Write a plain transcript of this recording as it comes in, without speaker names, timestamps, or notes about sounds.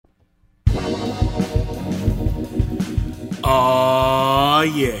Aw,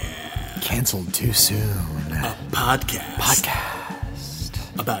 yeah. Canceled too soon. A podcast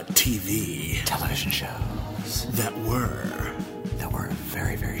about TV. Television shows. That were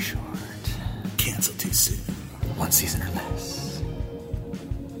very, very short. canceled too soon. 1 season or less.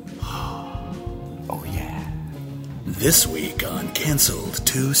 Oh, yeah. This week on Canceled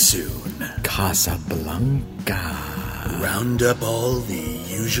Too Soon. Casablanca. Round up all the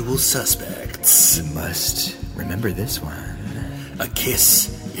usual suspects. You must remember this one. A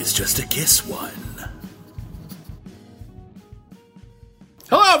kiss is just a kiss one.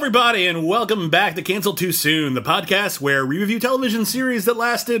 Hello, everybody, and welcome back to Cancel Too Soon, the podcast where we review television series that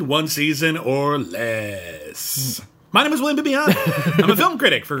lasted 1 season or less. My name is William Bibian. I'm a film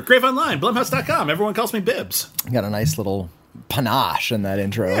critic for Crave Online, Blumhouse.com. Everyone calls me Bibbs. Got a nice little panache in that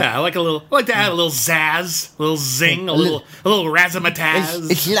intro. Yeah, I like to add a little zazz, a little zing, a little razzmatazz.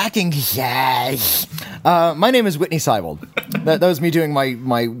 It's lacking jazz. My name is Whitney Seibold. That was me doing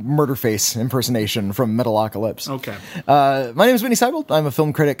my murder face impersonation from Metalocalypse. Okay. My name is Whitney Seibold. I'm a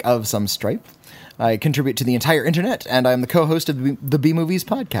film critic of some stripe. I contribute to the entire internet, and I'm the co-host of the B-Movies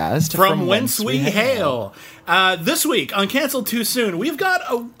podcast. From Whence We Hail. This week on Canceled Too Soon, we've got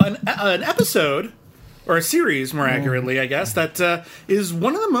an episode, or a series, more accurately, I guess, that is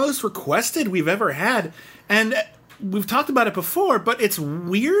one of the most requested we've ever had. And we've talked about it before, but it's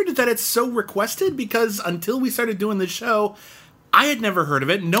weird that it's so requested because until we started doing the show, I had never heard of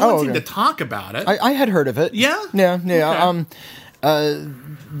it. No one seemed to talk about it. I had heard of it. Yeah? Yeah. Okay.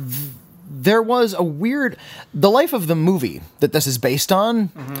 There was a weird... The life of the movie that this is based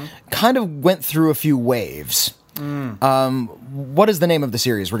on kind of went through a few waves. What is the name of the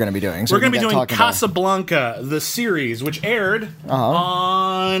series we're going to be doing? We're going to be doing Casablanca, the series, which aired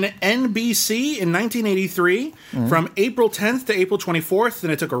on NBC in 1983 from April 10th to April 24th.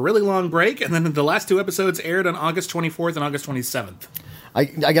 Then it took a really long break, and then the last two episodes aired on August 24th and August 27th. I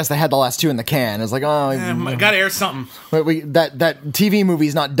guess they had the last two in the can. It's like, gotta air something. That TV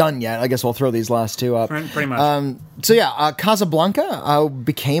movie's not done yet. I guess we'll throw these last two up. Pretty much. Casablanca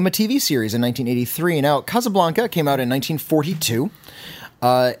became a TV series in 1983. Now, Casablanca came out in 1942.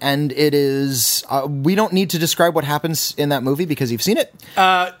 And it is... we don't need to describe what happens in that movie because you've seen it.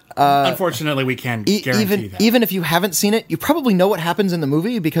 Unfortunately, we can guarantee that. Even if you haven't seen it, you probably know what happens in the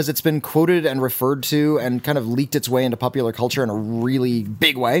movie because it's been quoted and referred to and kind of leaked its way into popular culture in a really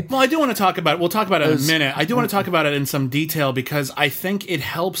big way. Well, I do want to talk about it. We'll talk about it in a minute. I do want to talk about it in some detail because I think it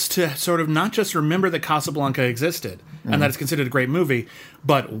helps to sort of not just remember that Casablanca existed and that it's considered a great movie,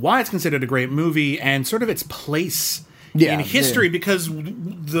 but why it's considered a great movie and sort of its place in history, because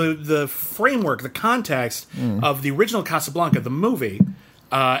the framework, the context of the original Casablanca, the movie,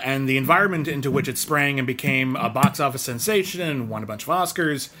 and the environment into which it sprang and became a box office sensation and won a bunch of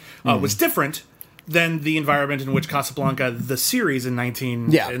Oscars was different than the environment in which Casablanca, the series in the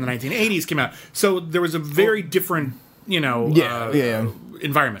 1980s came out. So there was a very different,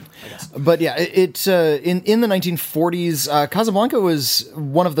 environment, I guess. But yeah, in the 1940s, Casablanca was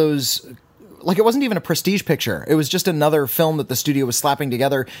one of those... Like, it wasn't even a prestige picture. It was just another film that the studio was slapping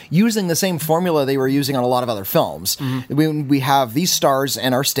together using the same formula they were using on a lot of other films. We have these stars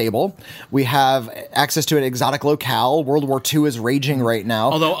in our stable. We have access to an exotic locale. World War II is raging right now.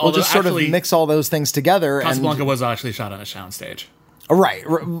 Although we'll just sort of mix all those things together. Casablanca was actually shot on a soundstage. Right.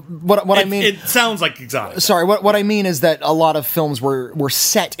 What I mean... It sounds like exotic. Sorry, what I mean is that a lot of films were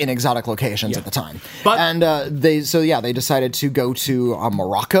set in exotic locations at the time. They decided to go to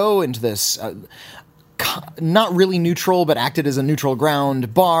Morocco, into this... not really neutral, but acted as a neutral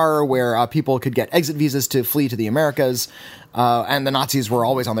ground bar where people could get exit visas to flee to the Americas, and the Nazis were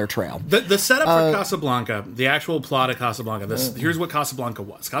always on their trail. The setup for Casablanca, the actual plot of Casablanca, here's what Casablanca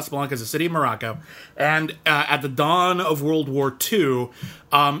was. Casablanca is a city of Morocco, and at the dawn of World War II,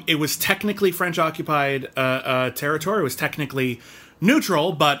 it was technically French-occupied territory. It was technically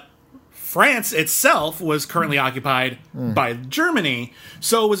neutral, but France itself was currently occupied by Germany,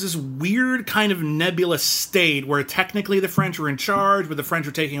 so it was this weird kind of nebulous state where technically the French were in charge, but the French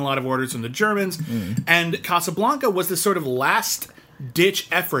were taking a lot of orders from the Germans, and Casablanca was this sort of last-ditch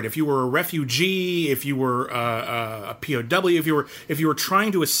effort. If you were a refugee, if you were a POW, if you were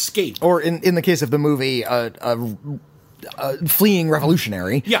trying to escape, or in the case of the movie, fleeing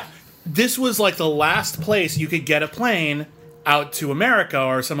revolutionary. Yeah, this was like the last place you could get a plane out to America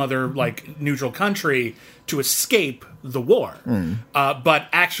or some other like neutral country to escape the war. But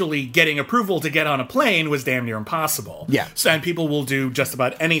actually getting approval to get on a plane was damn near impossible. Yeah. And people will do just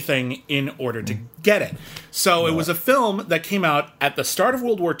about anything in order to get it. So it was a film that came out at the start of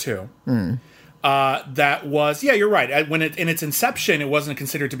World War II. That was, yeah, you're right. In its inception, it wasn't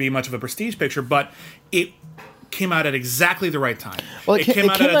considered to be much of a prestige picture, but it came out at exactly the right time. Well, it came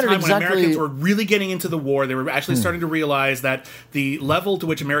out at a time when exactly... Americans were really getting into the war. They were actually starting to realize that the level to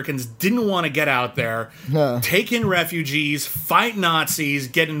which Americans didn't want to get out there, take in refugees, fight Nazis,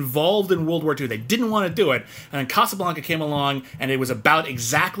 get involved in World War II. They didn't want to do it. And then Casablanca came along, and it was about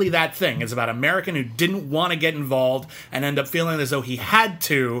exactly that thing. It's about an American who didn't want to get involved and end up feeling as though he had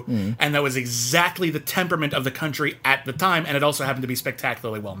to, and that was exactly the temperament of the country at the time, and it also happened to be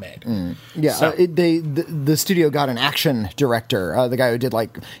spectacularly well made. Yeah, so. The studio got an action director, the guy who did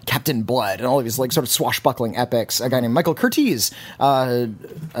like Captain Blood and all of his like sort of swashbuckling epics, a guy named Michael Curtiz,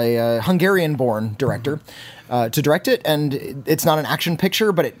 a Hungarian-born director. To direct it, and it's not an action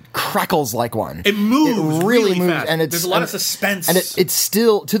picture, but it crackles like one. It moves, it really moves, fast. And there's a lot of suspense. And it's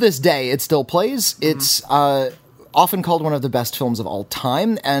still, to this day, it still plays. It's often called one of the best films of all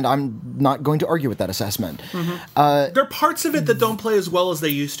time, and I'm not going to argue with that assessment. There are parts of it that don't play as well as they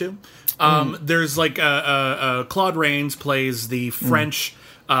used to. There's like Claude Rains plays the French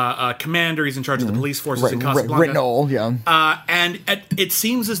commander. He's in charge of the police forces in Casablanca. Retinol, and it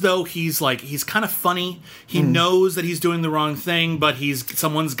seems as though he's kind of funny. He knows that he's doing the wrong thing, but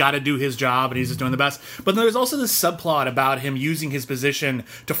someone's got to do his job, and he's just doing the best. But there's also this subplot about him using his position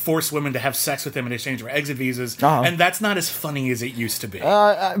to force women to have sex with him in exchange for exit visas, and that's not as funny as it used to be.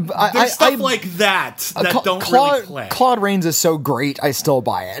 There's stuff like that don't really play. Claude Rains is so great, I still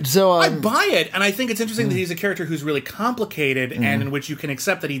buy it. So I buy it, and I think it's interesting that he's a character who's really complicated and in which you can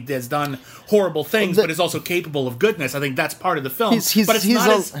accept that he has done horrible things, but is also capable of goodness. I think that's part of the film.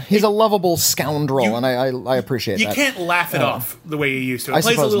 He's a lovable scoundrel, and I appreciate that. You can't laugh it off the way you used to. It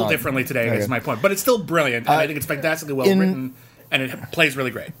plays a little differently today, is my point. But it's still brilliant, and I think it's fantastically well written, and it plays really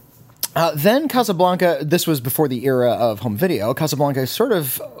great. Then Casablanca, this was before the era of home video. Casablanca sort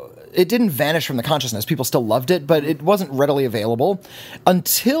of... It didn't vanish from the consciousness. People still loved it, but it wasn't readily available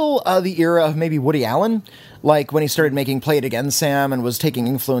until the era of maybe Woody Allen, like when he started making Play It Again, Sam, and was taking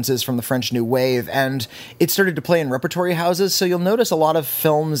influences from the French New Wave, and it started to play in repertory houses. So you'll notice a lot of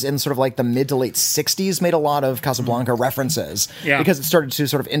films in sort of like the mid to late 60s made a lot of Casablanca references because it started to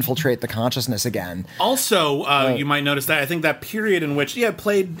sort of infiltrate the consciousness again. Also, you might notice that I think that period in which, it kept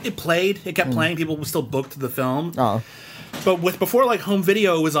playing, people still booked the film. But before like home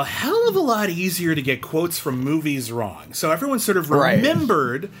video, it was a hell of a lot easier to get quotes from movies wrong. So everyone sort of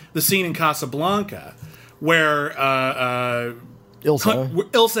remembered the scene in Casablanca where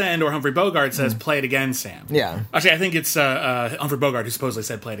Ilsa and or Humphrey Bogart says, "Play it again, Sam." Yeah. Actually, I think it's Humphrey Bogart who supposedly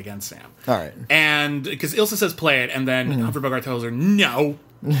said, "Play it again, Sam." All right. And because Ilsa says, "Play it," and then Humphrey Bogart tells her, "No,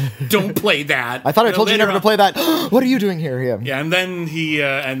 don't play that." I thought I told you never to play that. What are you doing here? Yeah, and then he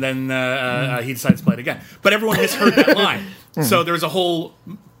decides to play it again. But everyone misheard that line. So there was a whole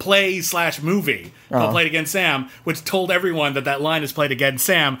play/movie called Play It Again, Sam, which told everyone that line is Played Again,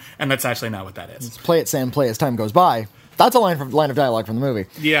 Sam, and that's actually not what that is. It's Play It, Sam, play as time goes by. That's a line of dialogue from the movie.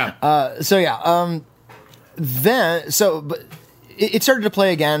 Yeah. But it started to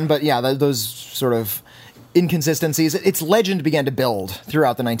play again, but those sort of inconsistencies. Its legend began to build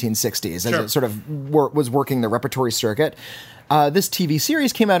throughout the 1960s as it sort of was working the repertory circuit. This TV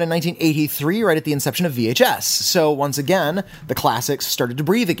series came out in 1983, right at the inception of VHS. So once again, the classics started to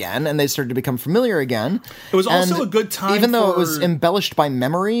breathe again, and they started to become familiar again. It was also a good time. Even though it was embellished by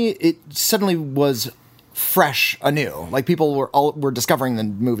memory, it suddenly was fresh anew. Like people were discovering the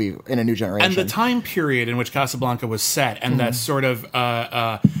movie in a new generation. And the time period in which Casablanca was set, and that sort of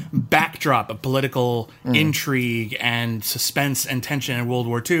backdrop of political intrigue and suspense and tension in World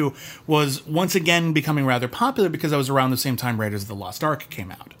War II was once again becoming rather popular because that was around the same time Raiders of the Lost Ark came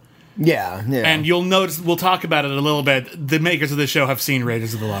out. Yeah. And you'll notice, we'll talk about it a little bit, the makers of this show have seen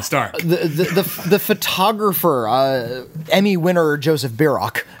Raiders of the Lost Ark. The photographer, Emmy winner Joseph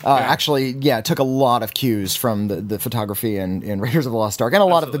Biroc, actually took a lot of cues from the photography in Raiders of the Lost Ark, and a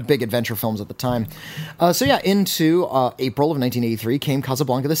lot of the big adventure films at the time. Into April of 1983 came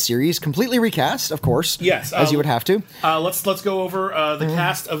Casablanca the series, completely recast, of course. Yes. As you would have to. Let's go over the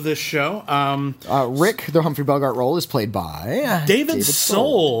cast of this show. Rick, the Humphrey Bogart role, is played by David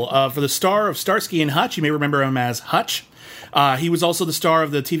Soul. For the star of Starsky and Hutch. You may remember him as Hutch. He was also the star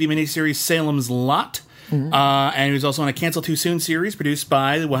of the TV miniseries Salem's Lot. And he was also on a Cancel Too Soon series produced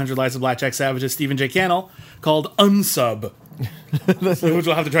by the 100 Lives of Blackjack Savage's Stephen J. Cannell called Unsub. which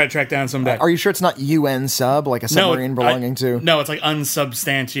we'll have to try to track down someday. Are you sure it's not UN sub, like a submarine belonging to? No, it's like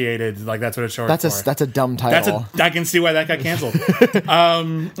unsubstantiated. Like that's what it's short for. That's a dumb title. I can see why that got canceled.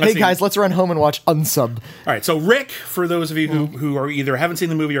 Hey guys, let's run home and watch Unsub. All right, so Rick, for those of you who are either haven't seen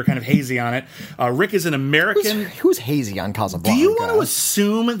the movie or kind of hazy on it, Rick is an American. Who's hazy on Casablanca? Do you want to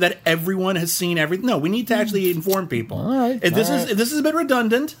assume that everyone has seen everything? No, we need to actually inform people. All right, if this is a bit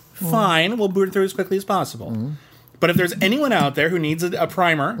redundant, fine, we'll burn through as quickly as possible. But if there's anyone out there who needs a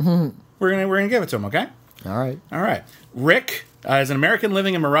primer, we're gonna give it to them. Okay. All right. Rick is an American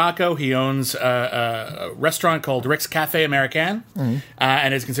living in Morocco. He owns a restaurant called Rick's Cafe Americain,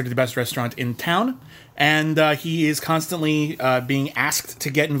 and is considered the best restaurant in town. And he is constantly being asked to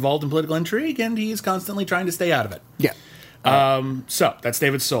get involved in political intrigue, and he is constantly trying to stay out of it. Yeah. So that's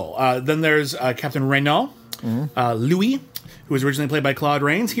David Soul. Then there's Captain Renault, Louis, who was originally played by Claude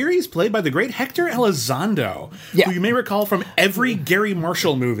Rains. Here he's played by the great Hector Elizondo, who you may recall from every Gary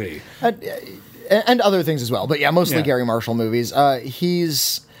Marshall movie. And other things as well. But yeah, mostly Gary Marshall movies.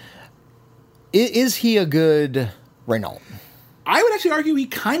 Is he a good Renault? I would actually argue he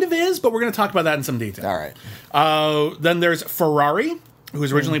kind of is, but we're going to talk about that in some detail. All right. Then there's Ferrari, who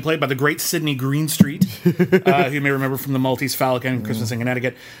was originally played by the great Sidney Greenstreet, who you may remember from The Maltese Falcon, Christmas in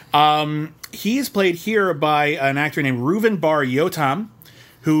Connecticut. He is played here by an actor named Reuven Bar Yotam,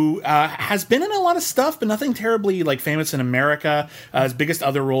 who has been in a lot of stuff, but nothing terribly famous in America. His biggest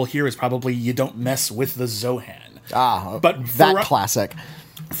other role here is probably You Don't Mess with the Zohan. But that classic.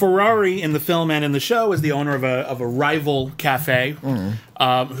 Ferrari in the film and in the show is the owner of a rival cafe,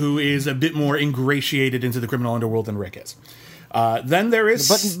 who is a bit more ingratiated into the criminal underworld than Rick is. Then there is,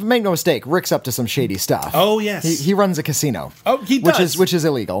 but make no mistake, Rick's up to some shady stuff. Oh yes, he runs a casino. Oh, he does, which is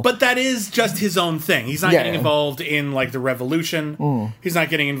illegal. But that is just his own thing. He's not getting involved in the revolution. He's not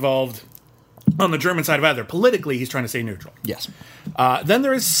getting involved on the German side of either. Politically, he's trying to stay neutral. Yes. Then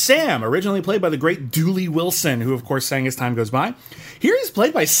there is Sam, originally played by the great Dooley Wilson, who of course sang As Time Goes By. Here he's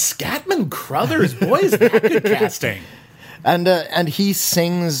played by Scatman Crothers. Boy, is that good casting. And he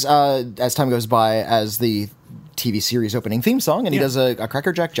sings As Time Goes By as the TV series opening theme song, and he does a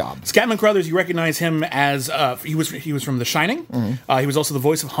crackerjack job. Scatman Crothers, you recognize him as he was from The Shining. He was also the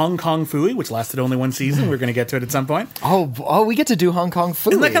voice of Hong Kong Phooey, which lasted only one season. We're going to get to it at some point. Oh, we get to do Hong Kong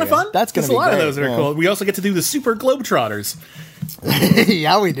Phooey. Isn't that kind of fun? That's going to be a lot great. of those that are cool. We also get to do the Super Globetrotters.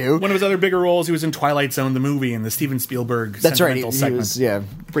 Yeah, we do. One of his other bigger roles, he was in Twilight Zone, the movie, and the Steven Spielberg sentimental segment. He was,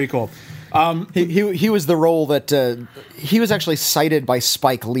 pretty cool. He was the role that he was actually cited by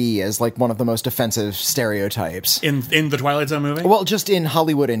Spike Lee as one of the most offensive stereotypes in the Twilight Zone movie. Well, just in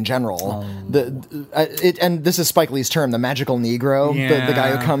Hollywood in general. And this is Spike Lee's term, the magical Negro, the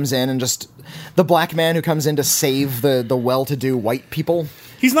guy who comes in and just the black man who comes in to save the well-to-do white people.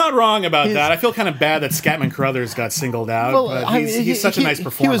 He's not wrong about that. I feel kind of bad that Scatman Crothers got singled out. Well, but he's such a nice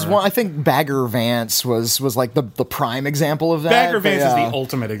performer. He was one. I think Bagger Vance was the prime example of that. Bagger Vance is the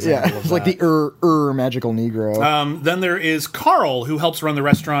ultimate example of that. Like the magical Negro. Then there is Carl, who helps run the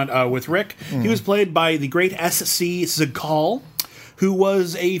restaurant with Rick. He was played by the great S.C. Segal, who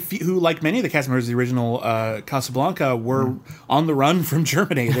was who, like many of the cast members of the original Casablanca, were on the run from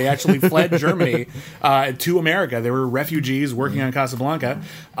Germany. They actually fled Germany to America. They were refugees working on Casablanca.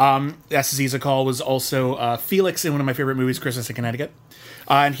 S.C. Segal was also Felix in one of my favorite movies, Christmas in Connecticut.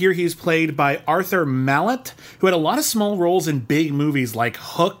 And here he's played by Arthur Mallet, who had a lot of small roles in big movies like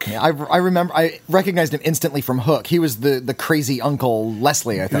Hook. Yeah, I recognized him instantly from Hook. He was the crazy Uncle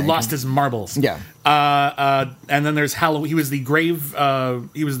Leslie, I think. Who lost his marbles. Yeah. And then there's Halloween. He was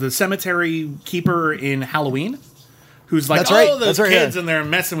the cemetery keeper in Halloween. Who's like, those kids in there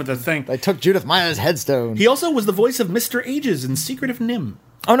messing with the thing. They took Judith Meyer's headstone. He also was the voice of Mr. Ages in Secret of Nim.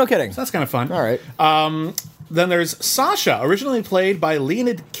 Oh, no kidding. So that's kind of fun. All right. Then there's Sasha, originally played by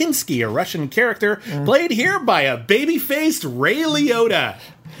Leonid Kinsky, a Russian character, played here by a baby-faced Ray Liotta.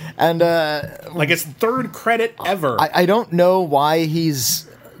 And, his third credit ever. I don't know why he's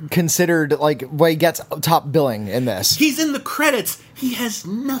considered, why he gets top billing in this. He's in the credits. He has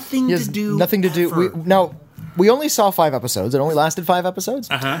nothing to do. Nothing to do. We only saw 5 episodes. It only lasted 5 episodes.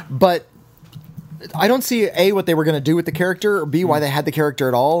 But I don't see, A, what they were going to do with the character, or B, why they had the character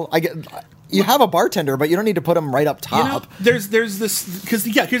at all. You have a bartender, but you don't need to put him right up top. There's this, because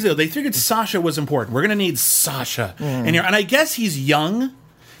here's the deal. They figured Sasha was important. We're going to need Sasha in here, and I guess he's young.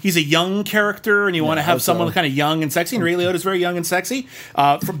 he's a young character, and you want to have someone kind of young and sexy. And Ray Liotta's very young and sexy.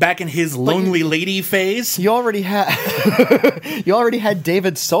 From back in his lonely lady phase, you already had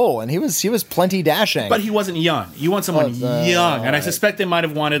David Soul, and he was plenty dashing. but he wasn't young. You want someone young, and I suspect they might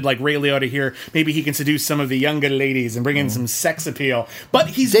have wanted like Ray Liotta here. Maybe he can seduce some of the younger ladies and bring in some sex appeal.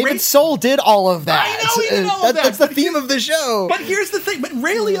 But David Soul did all of that. I know he did all of that. That's the theme of the show. But here's the thing. But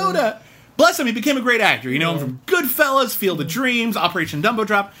Ray Liotta, bless him, he became a great actor. You know him from Goodfellas, Field of Dreams, Operation Dumbo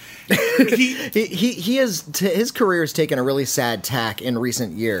Drop. He has his career has taken a really sad tack in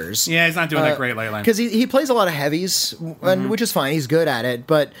recent years. Yeah, he's not doing that great lately. Because he plays a lot of heavies, and, which is fine. He's good at it,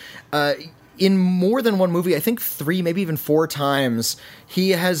 but in more than one movie, I think 3, maybe even 4 times, he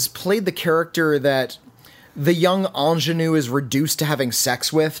has played the character that the young ingenue is reduced to having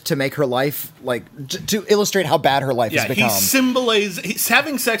sex with to make her life, like, to illustrate how bad her life has become.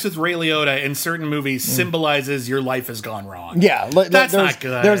 Having sex with Ray Liotta in certain movies symbolizes your life has gone wrong. Yeah, that's not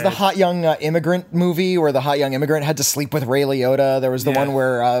good. There's the Hot Young Immigrant movie where the hot young immigrant had to sleep with Ray Liotta. There was the one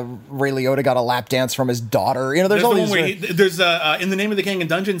where Ray Liotta got a lap dance from his daughter. You know, there's all these. There's In the Name of the King and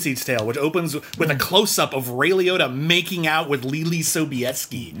Dungeon Siege Tale, which opens with a close up of Ray Liotta making out with Lily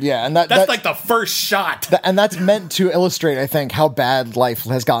Sobieski. Yeah, and that's like the first shot. And that's meant to illustrate, I think, how bad life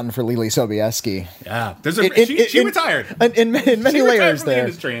has gotten for Lily Sobieski. Yeah, she retired. In many layers from there. The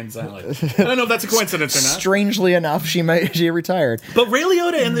industry I don't know if that's a coincidence or not. Strangely enough, she retired. But Ray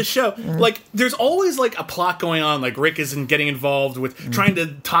Liotta in this show, like, there's always like a plot going on. Like Rick isn't getting involved with trying to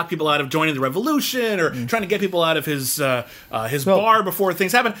talk people out of joining the revolution or trying to get people out of his bar before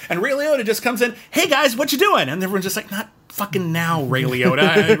things happen. And Ray Liotta just comes in, "Hey guys, what you doing?" And everyone's just like, "Not fucking now, Ray Liotta."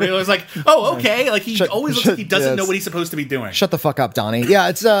 And Ray Liotta's like, "Oh, okay." Like he always looks like he doesn't know what he's supposed to be doing. Shut the fuck up, Donnie. Yeah,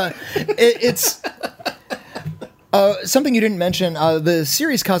 it's something you didn't mention. The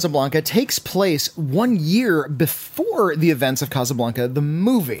series Casablanca takes place 1 year before the events of Casablanca, the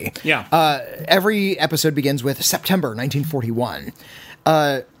movie. Yeah. Every episode begins with September 1941.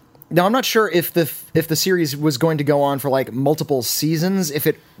 Now, I'm not sure if the series was going to go on for like multiple seasons. If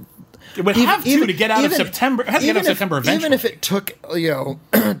it would have to get out of September. It has to get out of September eventually. Even if it took,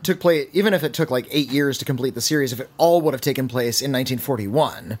 even if it took like 8 years to complete the series, if it all would have taken place in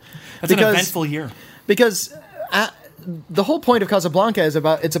 1941, that's an eventful year. Because the whole point of Casablanca is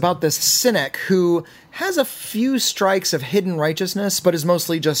about this cynic who has a few strikes of hidden righteousness, but is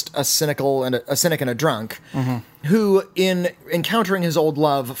mostly just a cynic and a drunk, who, in encountering his old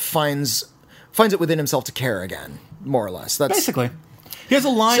love, finds it within himself to care again, more or less. That's basically. He has a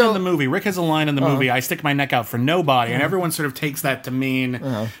line in the movie. Rick has a line in the movie, "I stick my neck out for nobody," and everyone sort of takes that to mean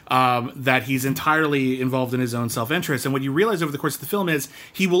that he's entirely involved in his own self-interest. And what you realize over the course of the film is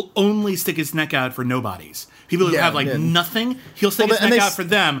he will only stick his neck out for nobodies. People who have nothing, he'll stick his neck out for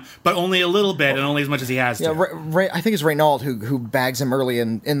them, but only a little bit and only as much as he has to. Yeah, I think it's Reynald who bags him early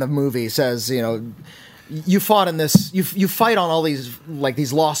in the movie, says, you fought in this. You fight on all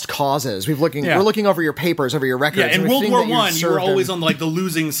these lost causes. We're looking over your papers, over your records. Yeah, in World War I, you were always on the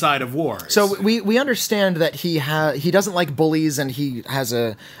losing side of wars. So we understand that he doesn't like bullies and he has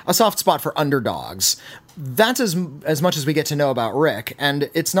a soft spot for underdogs. That's as much as we get to know about Rick, and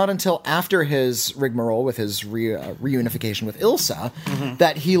it's not until after his rigmarole with his reunification with Ilsa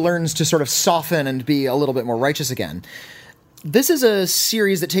that he learns to sort of soften and be a little bit more righteous again. This is a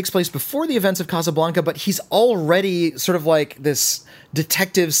series that takes place before the events of Casablanca, but he's already sort of like this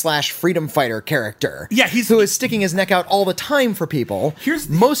detective / freedom fighter character. Yeah, who is sticking his neck out all the time for people,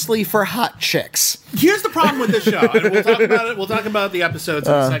 mostly for hot chicks. Here's the problem with this show, and we'll talk about it. We'll talk about the episodes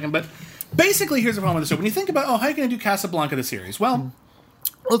in a second, but basically, here's the problem with the show. When you think about, how are you going to do Casablanca, the series? Well,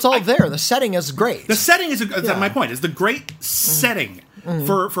 it's all there. The setting is great. The setting is my point. Is the great setting.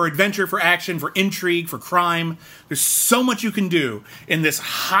 For adventure, for action, for intrigue, for crime. There's so much you can do in this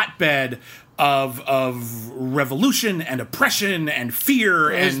hotbed of revolution and oppression and fear.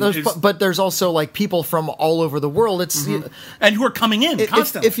 But there's also like people from all over the world. And who are coming in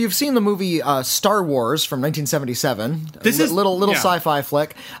constantly. If you've seen the movie Star Wars from 1977, this is little sci-fi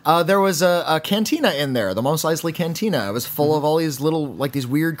flick. There was a cantina in there, the Mos Eisley Cantina. It was full of all these little these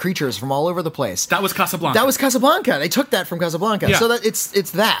weird creatures from all over the place. That was Casablanca. They took that from Casablanca. Yeah. So that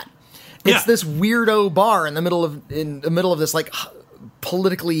it's that. It's this weirdo bar in the middle of this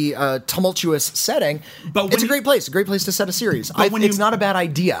politically tumultuous setting, but it's a great place to set a series. It's not a bad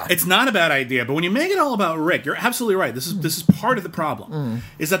idea. It's not a bad idea, but when you make it all about Rick, you're absolutely right. This is part of the problem,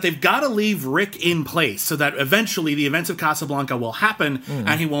 is that they've got to leave Rick in place so that eventually the events of Casablanca will happen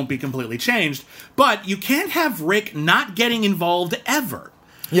and he won't be completely changed. But you can't have Rick not getting involved ever.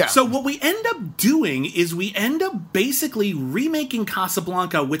 Yeah. So what we end up doing is we end up basically remaking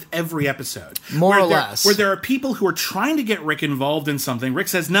Casablanca with every episode. More or less. Where there are people who are trying to get Rick involved in something. Rick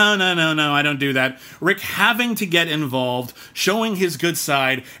says, no, I don't do that. Rick having to get involved, showing his good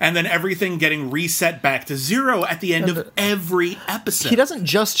side, and then everything getting reset back to zero at the end of every episode. He doesn't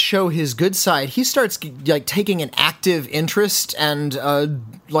just show his good side. He starts like taking an active interest and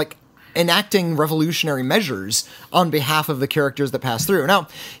like enacting revolutionary measures on behalf of the characters that pass through. Now,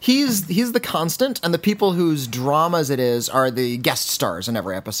 he's the constant, and the people whose dramas it is are the guest stars in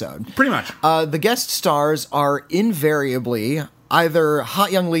every episode. Pretty much. The guest stars are invariably either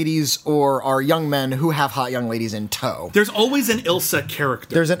hot young ladies or are young men who have hot young ladies in tow. There's always an Ilsa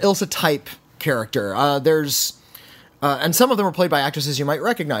character. There's an Ilsa type character. And some of them were played by actresses you might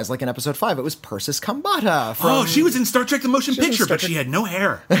recognize, like in episode 5, it was Persis Kambata. Oh, she was in Star Trek The Motion Picture, but she had no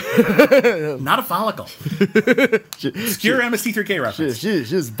hair. Not a follicle. Obscure MST3K reference.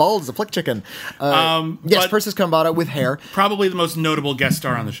 She's bald as a plick chicken. Yes, Persis Kambata with hair. Probably the most notable guest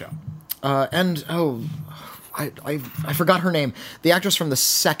star on the show. I forgot her name. The actress from the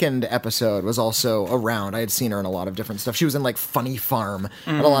second episode was also around. I had seen her in a lot of different stuff. She was in like Funny Farm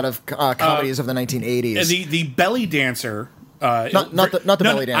and a lot of comedies of the 1980s. The belly dancer. Not the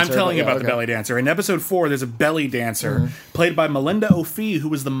belly dancer. I'm telling you about the belly dancer. In episode 4, there's a belly dancer played by Melinda O'Fee, who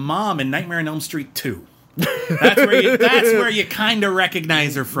was the mom in Nightmare on Elm Street 2. That's where you kind of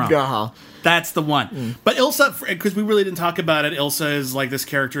recognize her from. Uh-huh. That's the one. But Ilsa, because we really didn't talk about it, Ilsa is like this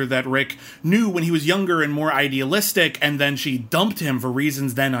character that Rick knew when he was younger and more idealistic, and then she dumped him for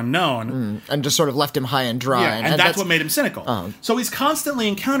reasons then unknown. And just sort of left him high and dry. Yeah, and that's what made him cynical. So he's constantly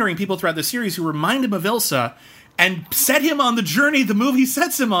encountering people throughout the series who remind him of Ilsa and set him on the journey the movie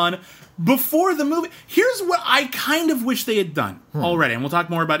sets him on before the movie. Here's what I kind of wish they had done already, and we'll talk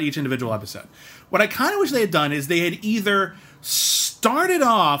more about each individual episode. What I kind of wish they had done is they had either started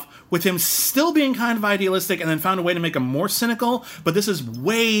off with him still being kind of idealistic and then found a way to make him more cynical, but this is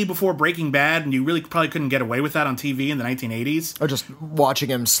way before Breaking Bad, and you really probably couldn't get away with that on TV in the 1980s. Or just watching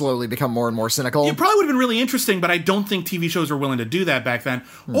him slowly become more and more cynical. It probably would have been really interesting, but I don't think TV shows were willing to do that back then.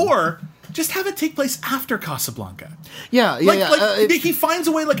 Or just have it take place after Casablanca. Yeah. He finds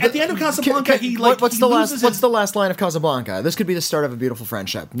a way. Like at the end of Casablanca, what's the last line of Casablanca? This could be the start of a beautiful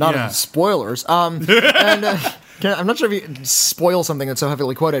friendship. Not spoilers. I'm not sure if you spoil something that's so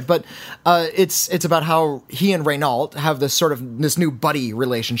heavily quoted, but it's about how he and Renault have this new buddy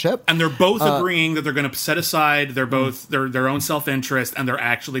relationship, and they're both agreeing that they're going to set aside their own self-interest, and they're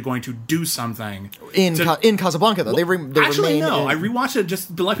actually going to do something in Casablanca. Though they actually remain no, I rewatched it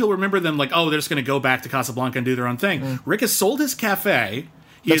just to let people remember them. Like, oh, they're just going to go back to Casablanca and do their own thing. Rick has sold his cafe.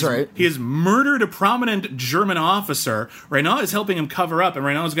 That's right. He has murdered a prominent German officer. Renault is helping him cover up, and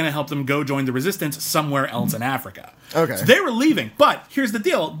Renault is going to help them go join the resistance somewhere else in Africa. Okay. So they were leaving. But here's the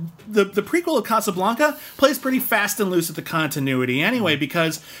deal. The prequel of Casablanca plays pretty fast and loose with the continuity anyway,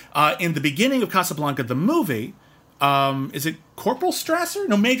 because in the beginning of Casablanca, the movie, is it Corporal Strasser?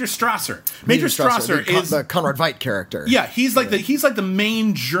 No, Major Strasser. Major Strasser is the Conrad Veidt character. Yeah, he's like the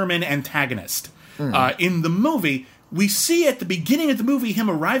main German antagonist in the movie. We see at the beginning of the movie him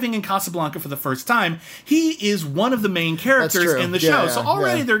arriving in Casablanca for the first time. He is one of the main characters in the show. So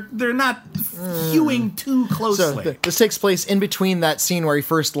already they're not hewing too closely. So this takes place in between that scene where he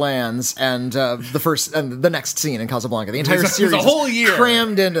first lands and the next scene in Casablanca. The entire series a whole year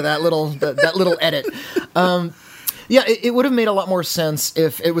crammed into that little edit. Yeah, it would have made a lot more sense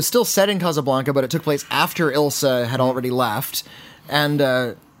if it was still set in Casablanca, but it took place after Ilsa had already left,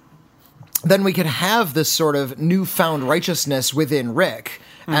 and then we could have this sort of newfound righteousness within Rick,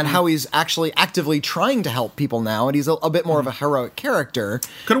 and how he's actually actively trying to help people now, and he's a bit more of a heroic character.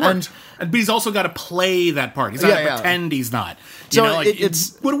 Could have worked. But he's also got to play that part. He's got to pretend he's not.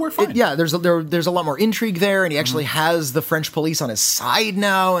 It would have worked fine. There's a lot more intrigue there, and he actually has the French police on his side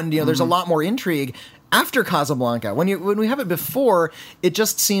now, and there's a lot more intrigue. After Casablanca, when we have it before, it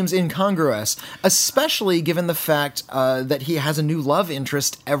just seems incongruous, especially given the fact that he has a new love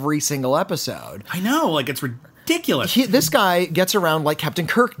interest every single episode. I know, it's ridiculous. This guy gets around like Captain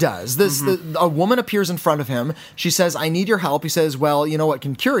Kirk does. A woman appears in front of him. She says, "I need your help." He says, "Well, you know what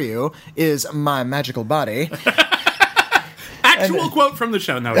can cure you is my magical body." Actual quote from the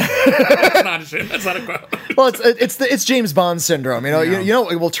show. No, that's not a quote. Well, it's James Bond syndrome. You know,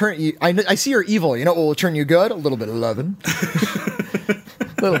 it will turn you. I see you're evil. You know, what will turn you good? A little bit of loving,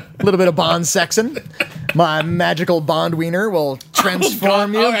 little bit of Bond sexing. My magical Bond wiener will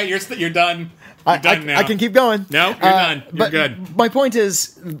transform you. All right, you're done. You're done now. I can keep going. No, you're done. You're good. My point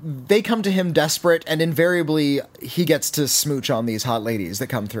is, they come to him desperate, and invariably he gets to smooch on these hot ladies that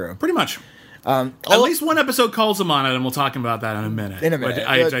come through. Pretty much. At least one episode calls him on it, and we'll talk about that in a minute.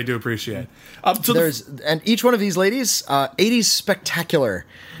 Which I do appreciate. And each one of these ladies, 80s spectacular.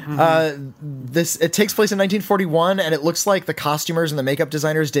 It takes place in 1941, and it looks like the costumers and the makeup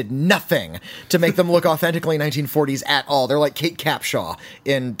designers did nothing to make them look authentically 1940s at all. They're like Kate Capshaw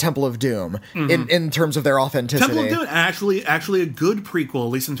in Temple of Doom in terms of their authenticity. Temple of Doom, and actually a good prequel,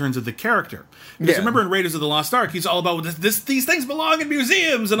 at least in terms of the character. Because remember in Raiders of the Lost Ark, he's all about these things belong in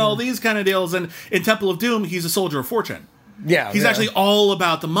museums and all these kind of deals. And in Temple of Doom, he's a soldier of fortune. Yeah, he's actually all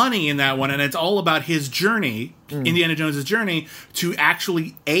about the money in that one, and it's all about his journey, Indiana Jones' journey, to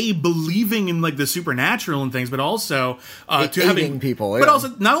actually believing in like the supernatural and things, but also to having people, but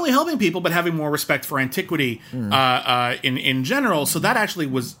also not only helping people, but having more respect for antiquity in general. So that actually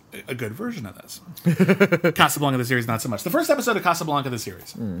was a good version of this. Casablanca the series, not so much. The first episode of Casablanca the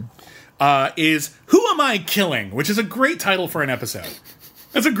series is "Who Am I Killing?", which is a great title for an episode.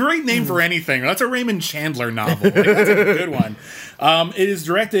 That's a great name for anything. That's a Raymond Chandler novel. Like, that's a good one. It is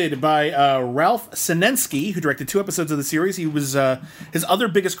directed by Ralph Sinensky, who directed 2 episodes of the series. He was his other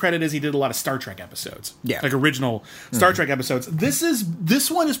biggest credit is he did a lot of Star Trek episodes, like original Star Trek episodes. This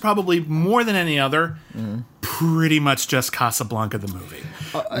one is probably more than any other, pretty much just Casablanca the movie.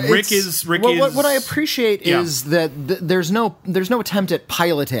 Rick is. What I appreciate is that there's no attempt at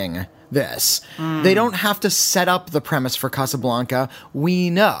piloting this. They don't have to set up the premise for Casablanca. We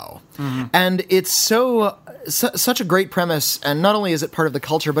know. And it's such a great premise, and not only is it part of the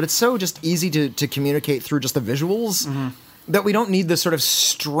culture, but it's so just easy to communicate through just the visuals. That we don't need this sort of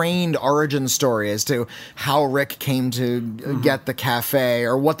strained origin story as to how Rick came to get the cafe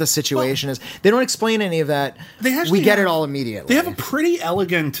or what the situation is. They don't explain any of that. We get it all immediately. They have a pretty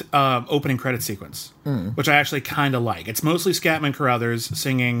elegant opening credit sequence, which I actually kind of like. It's mostly Scatman Carruthers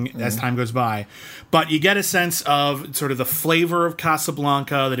singing as time goes by, but you get a sense of sort of the flavor of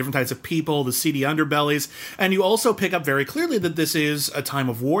Casablanca, the different types of people, the seedy underbellies, and you also pick up very clearly that this is a time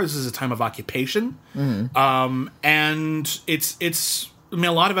of war. This is a time of occupation, and it's I mean,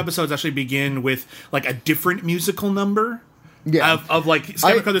 a lot of episodes actually begin with like a different musical number. Of like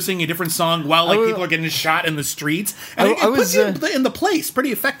Scatman Carruthers singing a different song while like people are getting shot in the streets, and it puts you in the place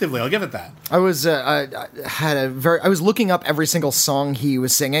pretty effectively. I'll give it that. I was looking up every single song he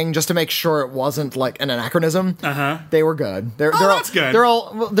was singing just to make sure it wasn't like an anachronism. They were good. That's good. They're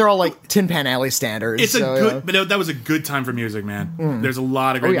all like Tin Pan Alley standards. It's but that was a good time for music, man. There's a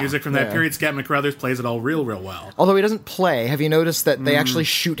lot of great music from that period. Scatman Carruthers plays it all real well. Although he doesn't play. Have you noticed that they actually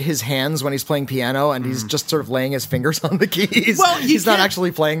shoot his hands when he's playing piano, and he's just sort of laying his fingers on the keys? Well, he's not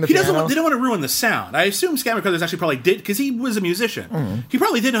actually playing the piano. They don't want to ruin the sound. I assume Scatman Carruthers actually probably did, because he was a musician. He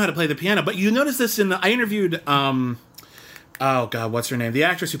probably did know how to play the piano, but you notice this I interviewed, oh God, what's her name? The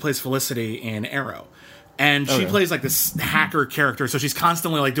actress who plays Felicity in Arrow. And she plays like this hacker character, so she's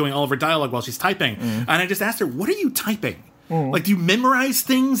constantly like doing all of her dialogue while she's typing. And I just asked her, what are you typing? Like, do you memorize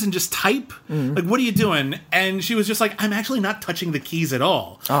things and just type? Like, what are you doing? And she was just like, I'm actually not touching the keys at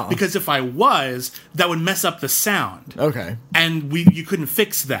all. Because if I was, that would mess up the sound. Okay. And you couldn't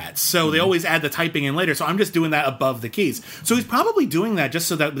fix that. So they always add the typing in later. So I'm just doing that above the keys. So he's probably doing that just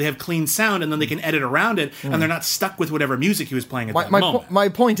so that they have clean sound and then they can edit around it and they're not stuck with whatever music he was playing at that moment. My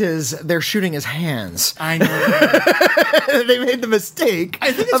point is, they're shooting his hands. I know. They made the mistake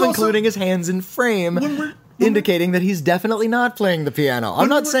of including his hands in frame. Indicating that he's definitely not playing the piano. I'm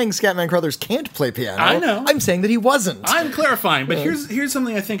not saying Scatman Carruthers can't play piano. I know. I'm saying that he wasn't. I'm clarifying, but here's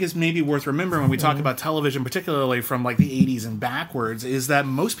something I think is maybe worth remembering when we talk about television, particularly from like the 80s and backwards, is that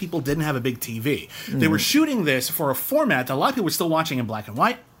most people didn't have a big TV. They were shooting this for a format that a lot of people were still watching in black and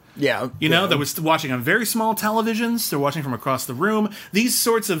white. That was watching on very small televisions. They're watching from across the room. These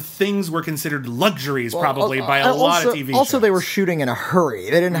sorts of things were considered luxuries, probably, by a lot of TV shows. Also, they were shooting in a hurry.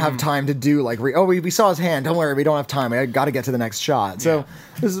 They didn't have time to do, like, we saw his hand. Don't worry, we don't have time. I got to get to the next shot. So,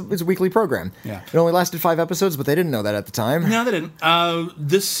 it's a weekly program. It only lasted 5 episodes, but they didn't know that at the time. No, they didn't.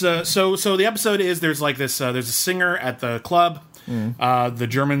 So the episode is, there's like this, there's a singer at the club. The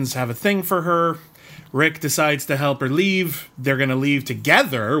Germans have a thing for her. Rick decides to help her leave. They're going to leave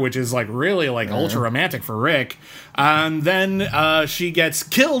together, which is like really like ultra romantic for Rick. And then she gets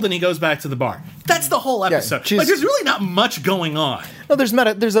killed and he goes back to the bar. That's the whole episode. Like, there's really not much going on. No, there's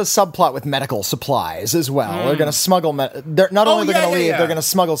a subplot with medical supplies as well. They're going to smuggle. They're not only going to leave, they're going to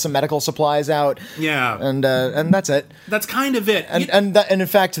smuggle some medical supplies out. And that's it. That's kind of it. And in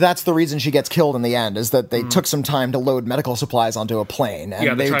fact, that's the reason she gets killed in the end, is that they took some time to load medical supplies onto a plane,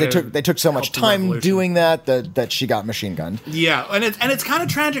 and they took so much time doing that she got machine gunned. Yeah, and it's kind of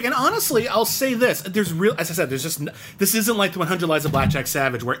tragic. And honestly, I'll say this: as I said, this isn't like the 100 Lives of Blackjack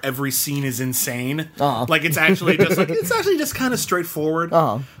Savage where every scene is insane. Like it's actually just kind of straightforward.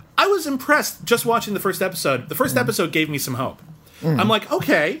 I was impressed just watching the first episode. The first episode gave me some hope. I'm like,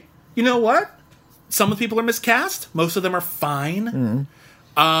 okay, you know what? Some of the people are miscast. Most of them are fine.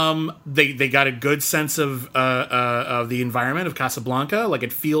 They got a good sense of the environment of Casablanca. Like,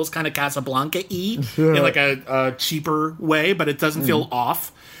 it feels kind of Casablanca-y in like a cheaper way, but it doesn't feel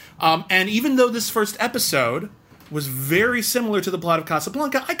off. And even though this first episode was very similar to the plot of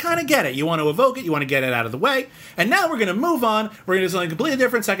Casablanca, I kind of get it. You want to evoke it, you want to get it out of the way, and now we're going to move on. We're going to do something completely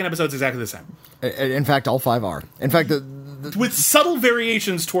different. Second episode's exactly the same. In fact, all 5 are. In fact, with subtle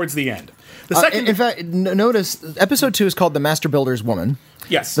variations towards the end. The second, in fact, notice episode 2 is called The Master Builder's Woman.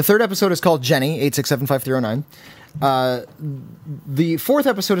 Yes. The third episode is called Jenny, 8675309. The fourth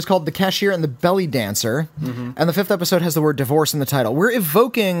episode is called The Cashier and the Belly Dancer. And the fifth episode has the word divorce in the title. We're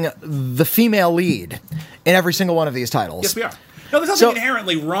evoking the female lead in every single one of these titles. Yes, we are. No, there's nothing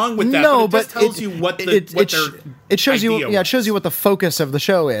inherently wrong with that. No, but it just tells you what it shows you. idea Yeah, it shows you what the focus of the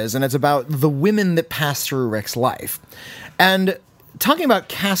show is, and it's about the women that pass through Rick's life. And talking about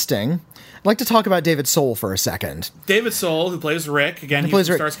casting, I'd like to talk about David Soul for a second. David Soul, who plays Rick, again, he's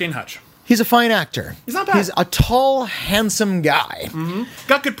from Starsky and Hutch. He's a fine actor. He's not bad. He's a tall, handsome guy.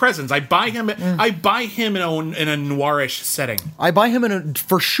 Got good presence. I buy him. I buy him in a noirish setting. I buy him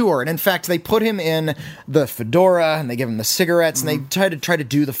for sure. And in fact, they put him in the fedora and they give him the cigarettes and they try to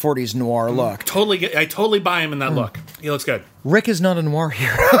do the 40s noir look. I totally buy him in that look. He looks good. Rick is not a noir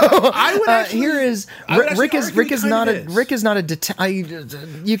hero. I would actually. Rick is not a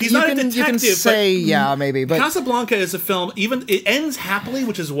detective. You can say maybe, but Casablanca is a film. Even it ends happily,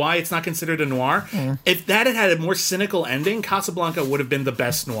 which is why it's not considered a noir. If that had a more cynical ending, Casablanca would have been the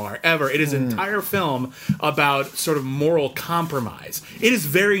best noir ever. It is an entire film about sort of moral compromise. It is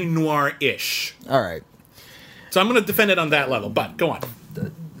very noir-ish. All right. So I'm going to defend it on that level. But go on.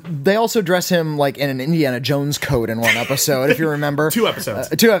 They also dress him like in an Indiana Jones coat in one episode, if you remember. 2 episodes.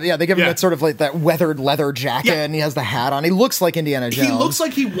 They give him that sort of like that weathered leather jacket, and he has the hat on. He looks like Indiana Jones. He looks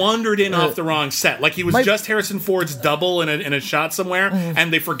like he wandered in off the wrong set. Like he was just Harrison Ford's double in a shot somewhere,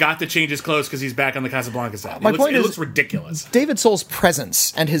 and they forgot to change his clothes because he's back on the Casablanca set. It looks ridiculous. David Soul's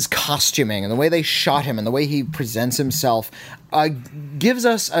presence and his costuming and the way they shot him and the way he presents himself gives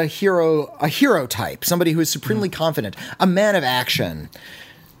us a hero type, somebody who is supremely confident, a man of action.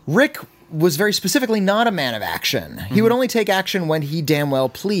 Rick was very specifically not a man of action. He would only take action when he damn well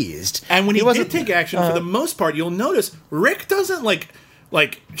pleased. And when he did take action, for the most part, you'll notice Rick doesn't like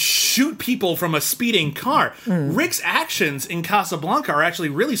shoot people from a speeding car. Rick's actions in Casablanca are actually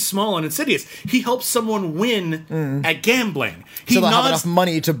really small and insidious. He helps someone win at gambling. They'll have enough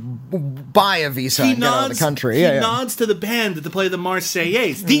money to buy a visa and get out of the country. He nods to the band to play the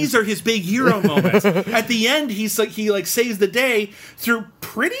Marseillaise. These are his big hero moments. At the end, he saves the day through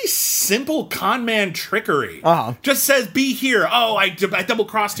pretty simple con man trickery. Just says, "Be here." Oh, I double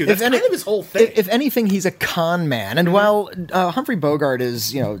crossed you. That's kind of his whole thing. If anything, he's a con man. And while Humphrey Bogart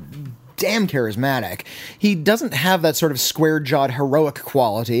is, damn charismatic, he doesn't have that sort of square-jawed heroic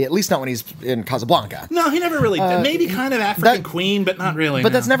quality, at least not when he's in Casablanca. No, he never really did. Maybe kind of African Queen, but not really.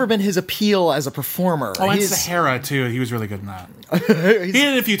 But that's never been his appeal as a performer. Oh, and Sahara, too. He was really good in that. He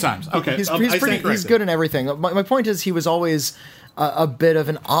did it a few times. Okay, he's good in everything. My point is he was always a bit of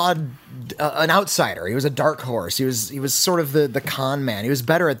an outsider. He was a dark horse. He was sort of the con man. He was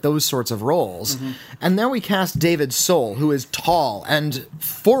better at those sorts of roles. And now we cast David Soul, who is tall and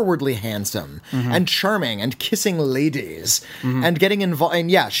forwardly handsome and charming and kissing ladies and getting involved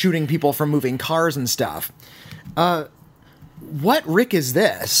and shooting people from moving cars and stuff. What Rick is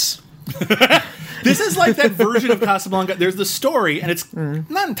this? This is like that version of Casablanca. There's the story, and it's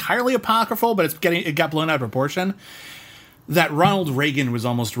not entirely apocryphal, but it got blown out of proportion, that Ronald Reagan was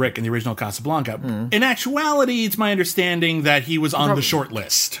almost Rick in the original Casablanca. In actuality, it's my understanding that he was on the short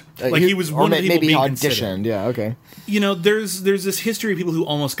list. He was one of the people being considered. Yeah, okay. There's this history of people who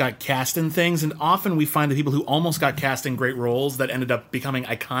almost got cast in things, and often we find that people who almost got cast in great roles that ended up becoming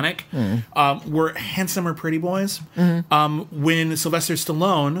iconic were handsome or pretty boys. When Sylvester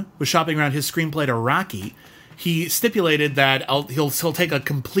Stallone was shopping around his screenplay to Rocky, he stipulated that he'll take a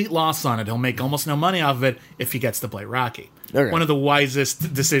complete loss on it. He'll make almost no money off of it if he gets to play Rocky. Okay. One of the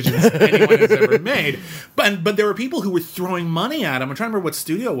wisest decisions anyone has ever made. But there were people who were throwing money at him. I'm trying to remember what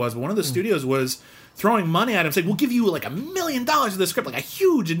studio it was, but one of the studios was throwing money at him, saying, "We'll give you like $1 million of the script, like a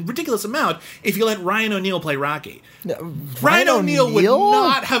huge and ridiculous amount, if you let Ryan O'Neal play Rocky." Ryan O'Neal would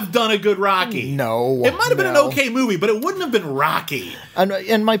not have done a good Rocky. No. It might have been an okay movie, but it wouldn't have been Rocky.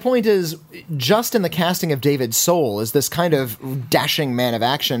 And my point is, just in the casting of David Soul as this kind of dashing man of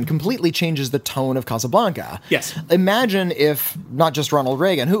action completely changes the tone of Casablanca. Yes. Imagine if not just Ronald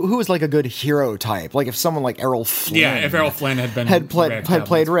Reagan, who was like a good hero type, like if someone like Errol Flynn, if Errol Flynn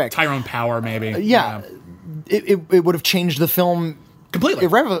played Rick, Tyrone Power, maybe, it would have changed the film completely,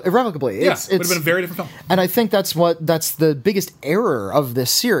 irrevocably. It would have been a very different film. And I think that's the biggest error of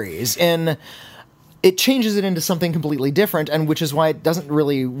this series, and it changes it into something completely different, and which is why it doesn't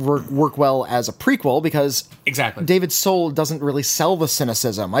really work well as a prequel, because David Soul doesn't really sell the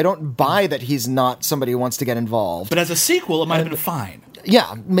cynicism. I don't buy that he's not somebody who wants to get involved. But as a sequel, it might have been fine.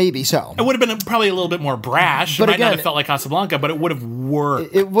 Yeah, maybe so. It would have been probably a little bit more brash. But it might not have felt like Casablanca, but it would have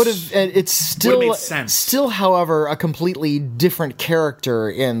worked. It would have. It's still made sense. Still, however, a completely different character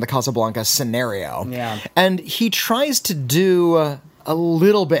in the Casablanca scenario. Yeah, and he tries to do a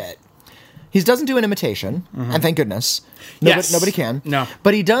little bit. He doesn't do an imitation, and thank goodness. Nobody can. No.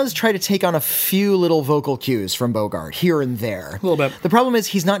 But he does try to take on a few little vocal cues from Bogart, here and there. A little bit. The problem is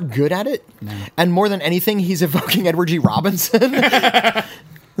he's not good at it. No. And more than anything, he's evoking Edward G. Robinson.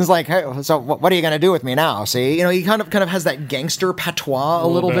 It's like, hey, so what are you going to do with me now? See? You know, he kind of has that gangster patois a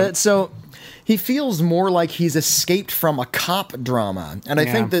little bit. So he feels more like he's escaped from a cop drama. And I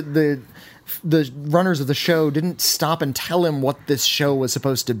think that the runners of the show didn't stop and tell him what this show was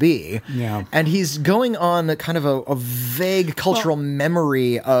supposed to be. Yeah. And he's going on kind of a vague cultural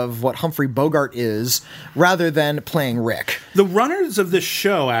memory of what Humphrey Bogart is, rather than playing Rick. The runners of this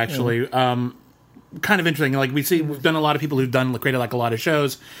show, actually, kind of interesting. Like, we've done a lot of people who've created like a lot of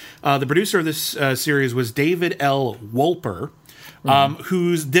shows. The producer of this series was David L. Wolper,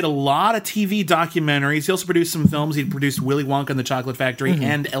 who did a lot of TV documentaries. He also produced some films. He produced Willy Wonka and the Chocolate Factory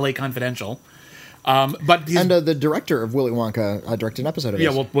and L.A. Confidential. The director of Willy Wonka directed an episode of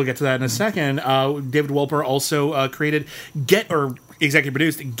this. Yeah, we'll get to that in a second. David Wolper also created executive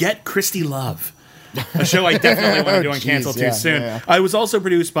produced Get Christy Love, a show I definitely want to do and cancel too soon. It was also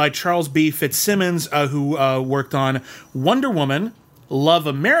produced by Charles B. Fitzsimmons, who worked on Wonder Woman, Love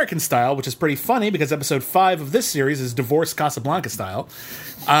American Style, which is pretty funny because episode 5 of this series is Divorce Casablanca Style.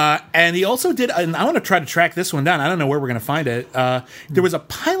 And he also did, and I want to try to track this one down. I don't know where we're going to find it. There was a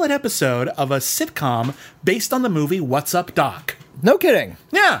pilot episode of a sitcom based on the movie What's Up, Doc? No kidding.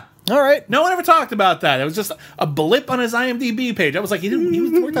 Yeah. All right. No one ever talked about that. It was just a blip on his IMDb page. I was like,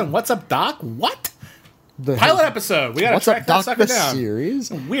 he worked on What's Up, Doc? What? The pilot episode. We got to track that sucker down.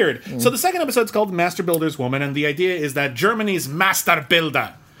 Series? Weird. So the second episode is called Master Builder's Woman, and the idea is that Germany's Master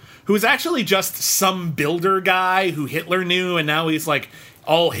Builder, who is actually just some builder guy who Hitler knew, and now he's like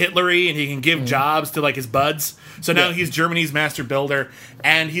all Hitlery, and he can give jobs to like his buds. So now he's Germany's master builder,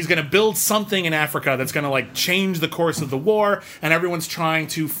 and he's going to build something in Africa that's going to like change the course of the war, and everyone's trying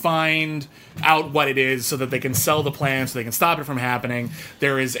to find out what it is so that they can sell the plan, so they can stop it from happening.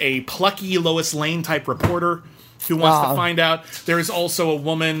 There is a plucky Lois Lane type reporter who wants to find out. There is also a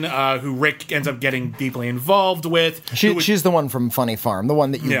woman who Rick ends up getting deeply involved with. She's the one from Funny Farm, the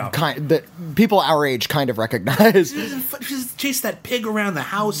one that that people our age kind of recognize. She chased that pig around the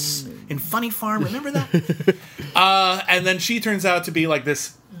house in Funny Farm. Remember that? And then she turns out to be like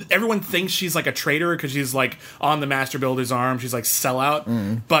this. Everyone thinks she's like a traitor because she's like on the master builder's arm. She's like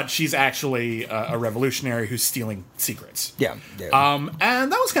sellout, but she's actually a revolutionary who's stealing secrets. Yeah. And that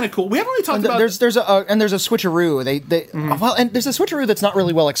was kind of cool. We haven't really talked about. There's a switcheroo. And there's a switcheroo that's not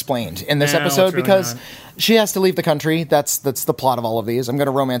really well explained in this episode because she has to leave the country. That's the plot of all of these. I'm going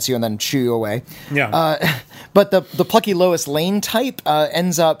to romance you and then shoo you away. Yeah. But the plucky Lois Lane type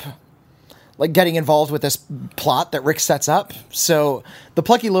ends up like getting involved with this plot that Rick sets up. So the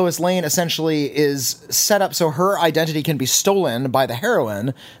plucky Lois Lane essentially is set up so her identity can be stolen by the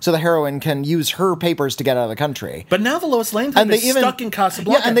heroine, so the heroine can use her papers to get out of the country. But now the Lois Lane thing is stuck in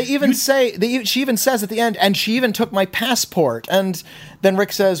Casablanca. Yeah, and they even she even says at the end, and she even took my passport. And then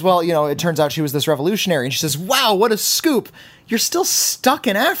Rick says, well, you know, it turns out she was this revolutionary. And she says, wow, what a scoop. You're still stuck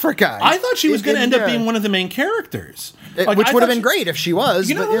in Africa. I thought she was going to end up being one of the main characters. Which would have been great if she was.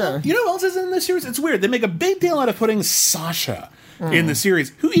 You know who else is in this series? It's weird. They make a big deal out of putting Sasha in the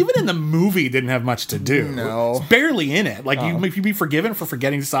series, who even in the movie didn't have much to do. No. It's barely in it. Like, you'd be forgiven for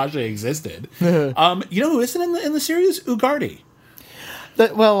forgetting Sasha existed. You know who isn't in the series? Ugarte.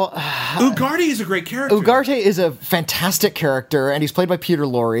 Ugarte is a great character. Ugarte is a fantastic character, and he's played by Peter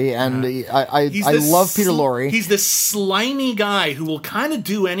Lorre, and I love Peter Lorre. He's this slimy guy who will kind of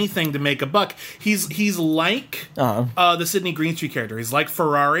do anything to make a buck. He's like the Sidney Greenstreet character. He's like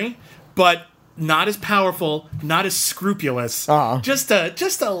Ferrari, but not as powerful, not as scrupulous. Just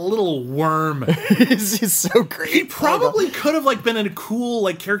a little worm. He's so great. He probably could have like been a cool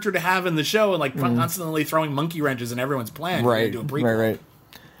like character to have in the show, and like constantly throwing monkey wrenches in everyone's plan. Right.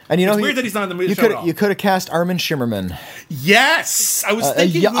 And you know, it's weird that he's not in the movie you show at all. You could have cast Armin Shimmerman. Yes, I was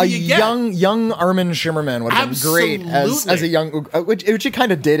thinking young Armin Shimmerman would have been great as a young, which he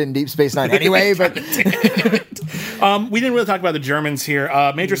kind of did in Deep Space Nine anyway. But we didn't really talk about the Germans here.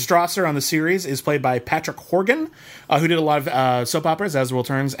 Major Strasser on the series is played by Patrick Horgan, who did a lot of soap operas, As the World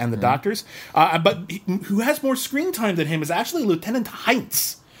Turns and The Doctors. But who has more screen time than him is actually Lieutenant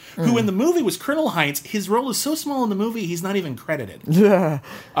Heinz, who in the movie was Colonel Heinz. His role is so small in the movie, he's not even credited. Yeah.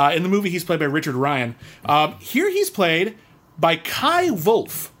 In the movie, he's played by Richard Ryan. Here he's played by Kai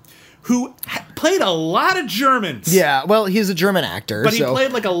Wolf, who played a lot of Germans. Yeah, well, he's a German actor. But he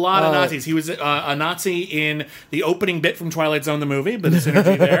played like a lot of Nazis. He was a Nazi in the opening bit from Twilight Zone, the movie, but the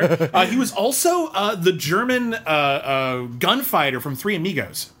synergy there. He was also the German gunfighter from Three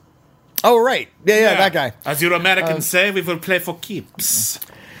Amigos. Oh, right. Yeah, that guy. As you Americans say, we will play for keeps.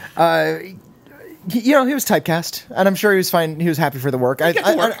 You know, he was typecast, and I'm sure he was fine. He was happy for the work.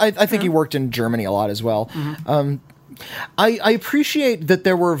 I think he worked in Germany a lot as well. Mm-hmm. I appreciate that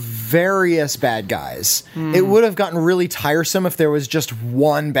there were various bad guys. It would have gotten really tiresome if there was just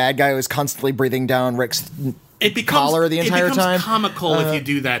one bad guy who was constantly breathing down Rick's collar the entire time. It becomes comical if you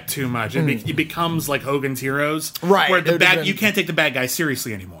do that too much. It becomes like Hogan's Heroes, right? Where you can't take the bad guy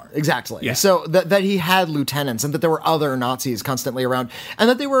seriously anymore. Exactly. Yeah. So that he had lieutenants and that there were other Nazis constantly around and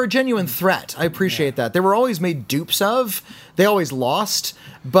that they were a genuine threat. I appreciate that. They were always made dupes of. They always lost,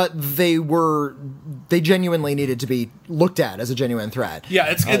 but they genuinely needed to be looked at as a genuine threat.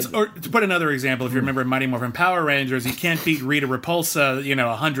 Yeah, or to put another example, if you remember Mighty Morphin Power Rangers, you can't beat Rita Repulsa,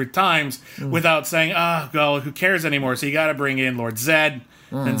 100 times without saying, well, who cares anymore? So you got to bring in Lord Zed.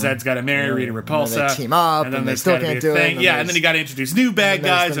 Then Zed's got to marry Rita Repulsa. And they team up, and then they still can't do it. And then you got to introduce new bad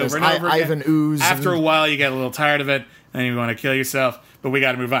guys over and over again. Ivan Ooze. After a while, you get a little tired of it, and you want to kill yourself. But we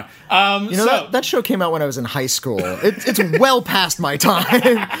got to move on. That show came out when I was in high school. It's well past my time.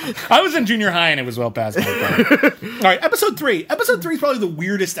 I was in junior high, and it was well past my time. All right, episode 3. Episode 3 is probably the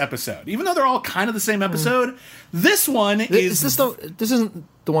weirdest episode. Even though they're all kind of the same episode, this one is... This isn't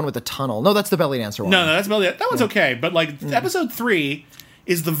the one with the tunnel. No, that's the belly dancer one. No, that's belly dancer. That one's okay. But, episode 3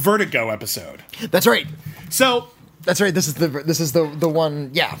 is the Vertigo episode. That's right. So... That's right. This is the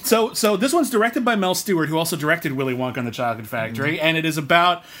one. Yeah. So this one's directed by Mel Stewart, who also directed Willy Wonka and the Chocolate Factory, and it is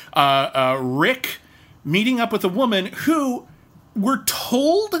about Rick meeting up with a woman who we're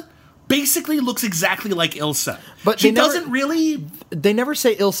told basically looks exactly like Ilsa, but she doesn't really. They never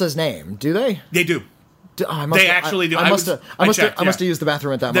say Ilsa's name, do they? They do. They actually do. I must have used the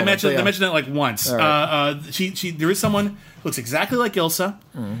bathroom at that moment. They mentioned it like once. Right. There is someone who looks exactly like Ilsa,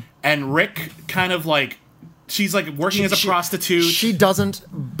 and Rick kind of like. She's like working as a prostitute. She doesn't,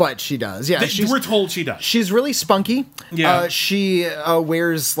 but she does. Yeah, we're told she does. She's really spunky. Yeah, she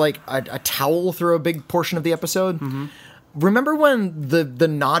wears like a towel through a big portion of the episode. Mm-hmm. Remember when the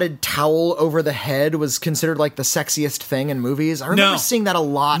knotted towel over the head was considered like the sexiest thing in movies? I remember seeing that a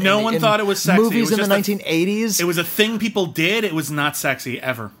lot. No one thought it was sexy. Movies in the 1980s. It was a thing people did. It was not sexy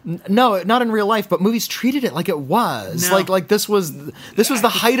ever. No, not in real life, but movies treated it like it was. No. Like this was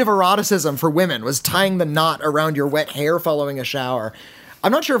the height of eroticism for women, was tying the knot around your wet hair following a shower.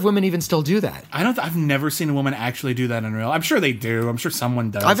 I'm not sure if women even still do that. I've never seen a woman actually do that in real. I'm sure they do. I'm sure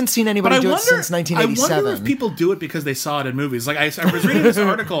someone does. I haven't seen anybody do it since 1987. I wonder if people do it because they saw it in movies. Like I was reading this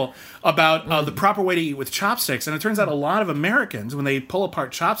article about the proper way to eat with chopsticks, and it turns out a lot of Americans, when they pull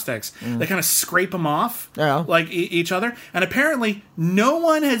apart chopsticks, they kind of scrape them off, like each other. And apparently, no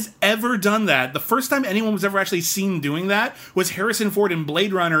one has ever done that. The first time anyone was ever actually seen doing that was Harrison Ford in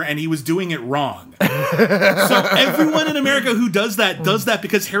Blade Runner, and he was doing it wrong. So everyone in America who does that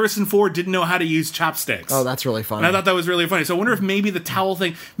because Harrison Ford didn't know how to use chopsticks. Oh, that's really funny. And I thought that was really funny. So I wonder if maybe the towel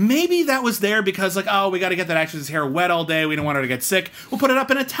thing, maybe that was there because we got to get that actress's hair wet all day. We don't want her to get sick. We'll put it up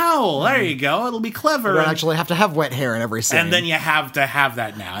in a towel. There you go. It'll be clever. You don't actually have to have wet hair in every scene. And then you have to have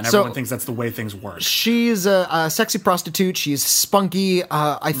that now. And everyone thinks that's the way things work. She's a sexy prostitute. She's spunky.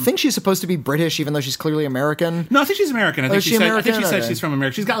 I think she's supposed to be British, even though she's clearly American. No, I think she's American. I think she said okay. She's from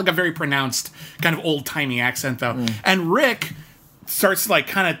America. She's got like a very pronounced kind of old-timey accent, though. And Rick starts like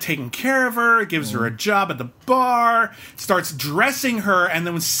kind of taking care of her, gives her a job at the bar, starts dressing her, and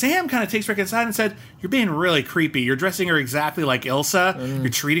then when Sam kind of takes Rick aside and said, "You're being really creepy. You're dressing her exactly like Ilsa. You're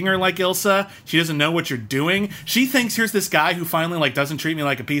treating her like Ilsa. She doesn't know what you're doing. She thinks here's this guy who finally like doesn't treat me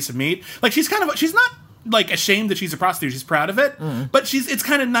like a piece of meat. Like she's not like ashamed that she's a prostitute. She's proud of it, but it's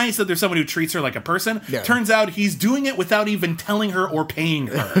kind of nice that there's someone who treats her like a person. Yeah. Turns out he's doing it without even telling her or paying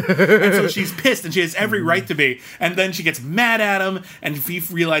her, and so she's pissed, and she has every right to be. And then she gets mad at him, and he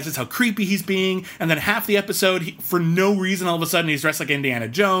realizes how creepy he's being. And then half the episode, for no reason, all of a sudden he's dressed like Indiana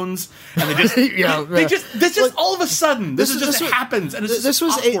Jones, and they just this just all of a sudden this happens, and it's this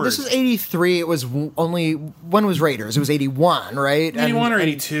was awkward. this was 83. It was only when was Raiders? It was 81, right? 81 or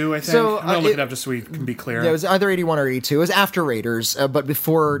 82, I think. So, I'm gonna look it up just so we can be clear. Yeah, it was either 81 or 82. It was after Raiders, but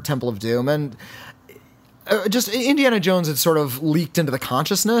before Temple of Doom. And just Indiana Jones had sort of leaked into the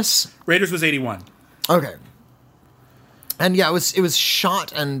consciousness. Raiders was 81. Okay. And yeah, it was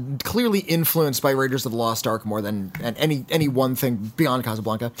shot and clearly influenced by Raiders of the Lost Ark more than any one thing beyond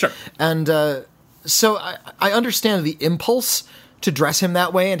Casablanca. Sure. And so I understand the impulse to dress him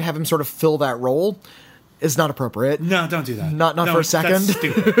that way and have him sort of fill that role is not appropriate. No, don't do that. Not no, for a second. That's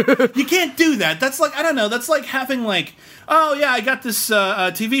stupid. You can't do that. That's like, I don't know, that's like having like, oh yeah, I got this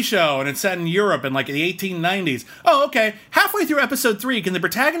TV show and it's set in Europe in like the 1890s. Oh, okay. Halfway through episode 3, can the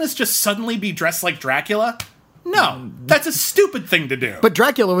protagonist just suddenly be dressed like Dracula? No, that's a stupid thing to do. But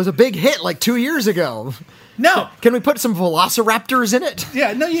Dracula was a big hit like 2 years ago. No. Can we put some velociraptors in it?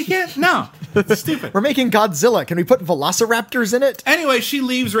 Yeah, no, you can't. No. That's stupid. We're making Godzilla. Can we put velociraptors in it? Anyway, she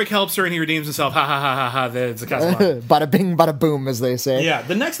leaves, Rick helps her, and he redeems himself. Ha ha ha ha ha, it's a Casablanca. Bada bing, bada boom, as they say. Yeah,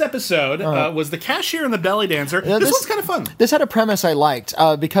 the next episode was The Cashier and the Belly Dancer. This one's kind of fun. This had a premise I liked,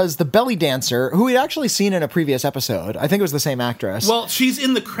 because the belly dancer, who we'd actually seen in a previous episode, I think it was the same actress. Well, she's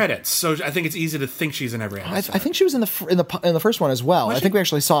in the credits, so I think it's easy to think she's in every episode. I think she was in the first one as well. I think we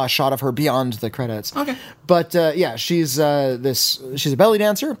actually saw a shot of her beyond the credits. Okay. But yeah, she's a belly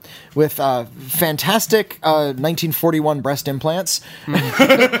dancer with fantastic 1941 breast implants.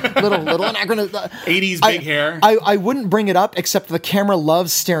 little anachronism. 80s big hair. I wouldn't bring it up, except the camera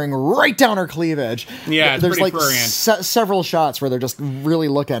loves staring right down her cleavage. Yeah, it's there's pretty like several shots where they're just really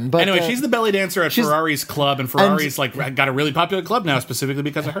looking. But anyway, she's the belly dancer at Ferrari's club, and Ferrari's like got a really popular club now, specifically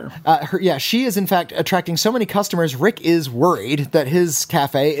because of her. She is in fact attracting so many customers. Rick is worried that his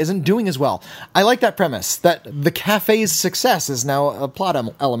cafe isn't doing as well. I like that premise, that the cafe's success is now a plot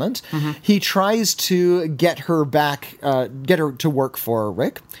element. Mm-hmm. He tries to get her back, get her to work for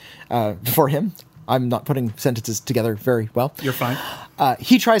Rick, for him. I'm not putting sentences together very well. You're fine.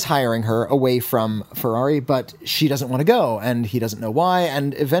 He tries hiring her away from Ferrari, but she doesn't want to go, and he doesn't know why.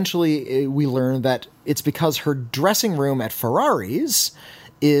 And eventually we learn that it's because her dressing room at Ferrari's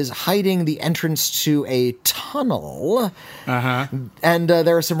is hiding the entrance to a tunnel. Uh-huh. And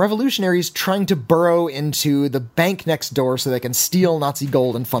there are some revolutionaries trying to burrow into the bank next door so they can steal Nazi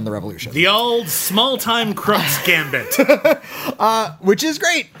gold and fund the revolution. The old small-time crooks gambit. Which is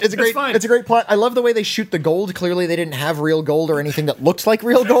great. It's a great plot. I love the way they shoot the gold. Clearly they didn't have real gold or anything that looked like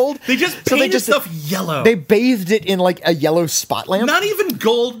real gold. They just painted stuff yellow. They bathed it in like a yellow spot lamp. Not even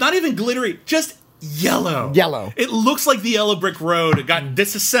gold, not even glittery, just yellow. It looks like the yellow brick road got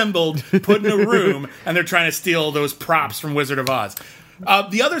disassembled, put in a room, and they're trying to steal those props from Wizard of Oz.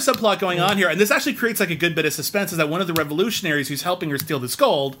 The other subplot going on here, and this actually creates like a good bit of suspense, is that one of the revolutionaries who's helping her steal this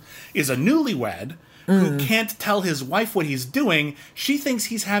gold is a newlywed who can't tell his wife what he's doing. She thinks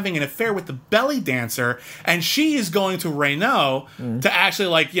he's having an affair with the belly dancer, and she is going to Reno to actually,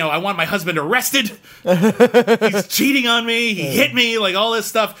 like, I want my husband arrested. He's cheating on me. He hit me, like all this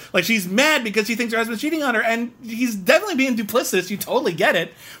stuff. Like, she's mad because she thinks her husband's cheating on her, and he's definitely being duplicitous. You totally get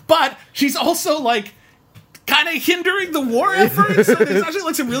it. But she's also, like, kind of hindering the war effort. So there's actually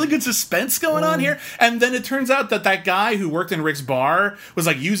like some really good suspense going on here. And then it turns out that guy who worked in Rick's bar was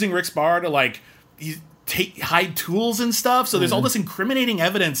like using Rick's bar to like hide tools and stuff. So there's all this incriminating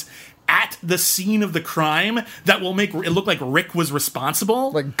evidence at the scene of the crime that will make it look like Rick was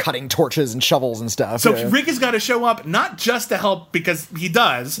responsible. Like cutting torches and shovels and stuff. So Rick has got to show up, not just to help because he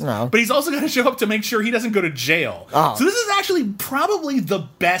does, but he's also got to show up to make sure he doesn't go to jail. So this is actually probably the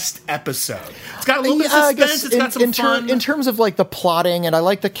best episode. It's got a little bit of suspense, it's got some fun. In terms of like the plotting, and I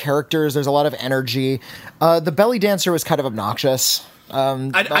like the characters, there's a lot of energy. The belly dancer was kind of obnoxious.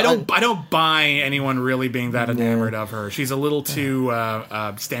 I don't buy anyone really being that enamored of her. She's a little too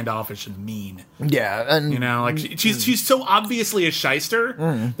standoffish and mean. Yeah, and like she's so obviously a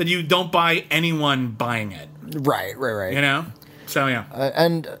shyster that you don't buy anyone buying it. Right. So yeah.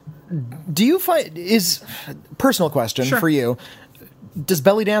 And do you find personal question for you? Does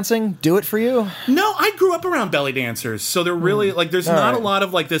belly dancing do it for you? No, I grew up around belly dancers, so they're really like there's not a lot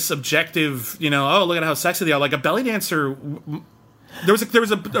of like this objective, oh, look at how sexy they are. Like a belly dancer There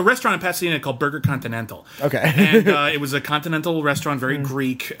was a restaurant in Pasadena called Burger Continental. Okay. And it was a continental restaurant, very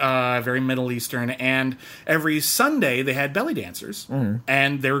Greek, very Middle Eastern. And every Sunday they had belly dancers.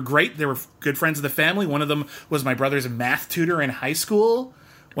 And they were great. They were good friends of the family. One of them was my brother's math tutor in high school.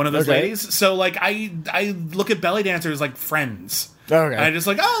 One of those ladies. So, like, I look at belly dancers like friends. Okay. And I just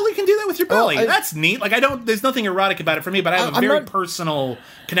like, oh, you can do that with your belly. Well, That's neat. Like, there's nothing erotic about it for me, but I have a very personal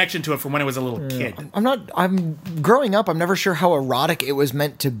connection to it from when I was a little kid. I'm growing up, I'm never sure how erotic it was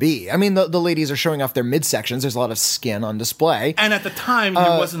meant to be. I mean, the ladies are showing off their midsektions. There's a lot of skin on display. And at the time,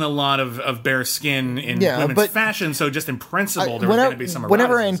 there wasn't a lot of bare skin in women's fashion, so just in principle, there was going to be some eroticism.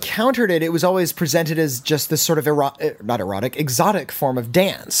 Whenever I encountered it, it was always presented as just this sort of exotic form of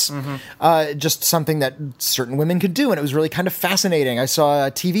dance. Just something that certain women could do, and it was really kind of fascinating. I saw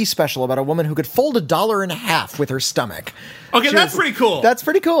a TV special about a woman who could fold $1 in half with her stomach. Okay, that's pretty cool. That's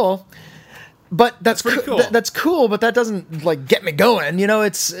pretty cool. But that's pretty cool. That's cool, but that doesn't like get me going. You know,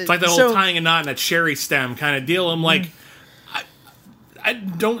 it's like that whole tying a knot in a cherry stem kind of deal. I'm like, I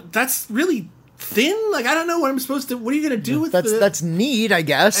don't. That's really thin. Like, I don't know what I'm supposed to. What are you going to do with that's neat, I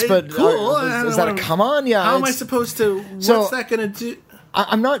guess. But cool. Is that a come on? Yeah. How am I supposed to? What's that going to do?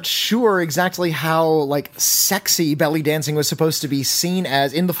 I'm not sure exactly how like sexy belly dancing was supposed to be seen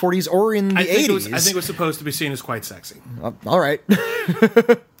as in the 40s or in the 80s. I think it was supposed to be seen as quite sexy. All right.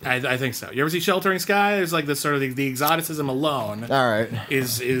 I think so. You ever see Sheltering Sky? There's like this sort of the exoticism alone. All right.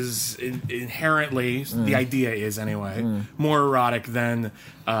 Is inherently the idea is anyway more erotic than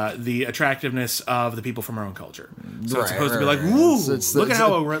the attractiveness of the people from our own culture. So it's supposed to be like, woo! Look at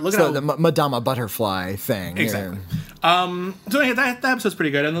how the Madama Butterfly thing. Exactly. So yeah, that episode's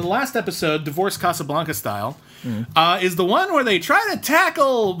pretty good. And then the last episode, Divorce Casablanca style, is the one where they try to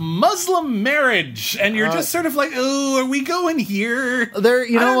tackle Muslim marriage, and you're just sort of like, oh, are we going here?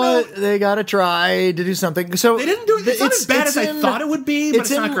 You know what? They gotta try to do something. So they didn't do it. It's not as bad as I thought it would be, but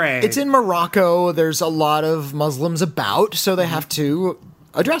it's not great. It's in Morocco. There's a lot of Muslims about, so they have to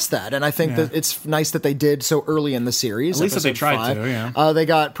address that, and I think that it's nice that they did so early in the series. At least that they tried to. Yeah. They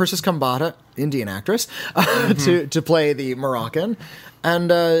got Persis Khambatta, Indian actress, to play the Moroccan, and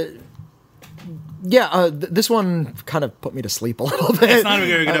this one kind of put me to sleep a little bit. It's not a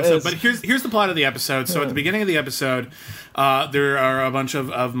very good episode, but here's the plot of the episode. So at the beginning of the episode, there are a bunch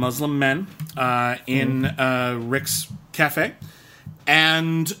of Muslim men in Rick's cafe.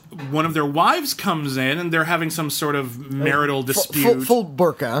 And one of their wives comes in, and they're having some sort of marital dispute. Full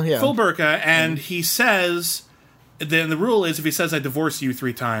burqa, yeah. Full burqa, and he says, then the rule is if he says, I divorce you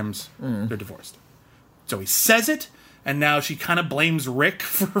 3 times, they're divorced. So he says it, and now she kind of blames Rick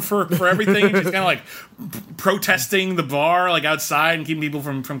for everything. She's kind of like protesting the bar, like outside, and keeping people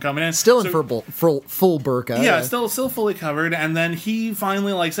from coming in. Still in full burqa. Yeah, still fully covered. And then he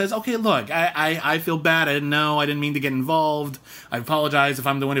finally like says, "Okay, look, I feel bad. I didn't mean to get involved. I apologize if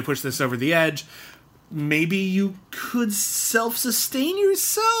I'm the one who pushed this over the edge. Maybe you could self-sustain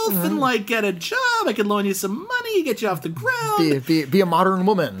yourself and like get a job. I could loan you some money, get you off the ground. Be a modern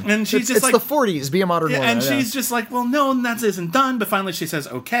woman." And she's it's like, the 40s. Be a modern woman. And she's just like, well, no, that isn't done. But finally, she says,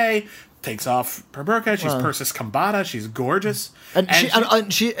 okay. Takes off her burqa. She's Persis Khambatta. She's gorgeous.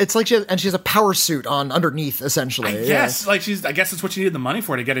 And she it's like she has a power suit on underneath, essentially. I guess that's what she needed the money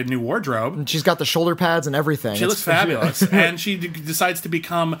for, to get a new wardrobe. And she's got the shoulder pads and everything. She looks fabulous. And she decides to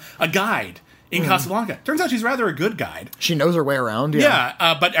become a guide in Casablanca. Turns out she's rather a good guide. She knows her way around.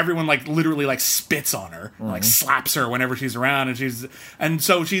 Yeah, but everyone like literally like spits on her, like slaps her whenever she's around, and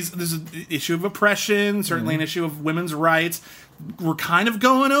so there's an issue of oppression, certainly an issue of women's rights. We're kind of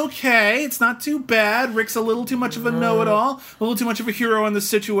going okay. It's not too bad. Rick's a little too much of a know-it-all, a little too much of a hero in the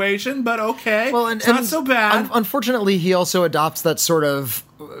situation, but okay. Well, it's not so bad. Unfortunately, he also adopts that sort of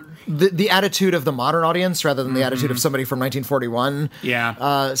the attitude of the modern audience rather than the attitude of somebody from 1941.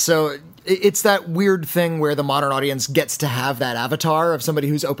 Yeah. So it's that weird thing where the modern audience gets to have that avatar of somebody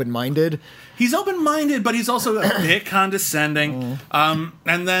who's open-minded. He's open-minded, but he's also a bit condescending. And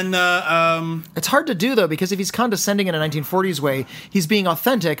then it's hard to do though, because if he's condescending in a 1940s way, he's being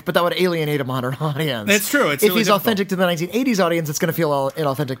authentic, but that would alienate a modern audience. It's true. It's if really he's difficult. Authentic to the 1980s audience, it's going to feel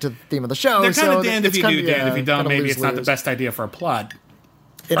inauthentic to the theme of the show. They're kind of damned if you do, damned if you don't. Maybe it's not the best idea for a plot.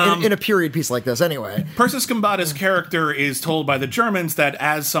 In a period piece like this, anyway. Persis Khambatta's character is told by the Germans that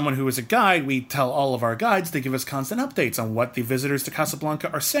as someone who is a guide, we tell all of our guides to give us constant updates on what the visitors to Casablanca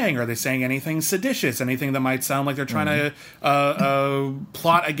are saying. Are they saying anything seditious? Anything that might sound like they're trying to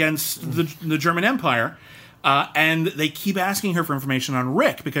plot against the German Empire? And they keep asking her for information on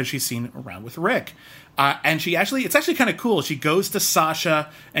Rick because she's seen around with Rick. And it's actually kind of cool. She goes to Sasha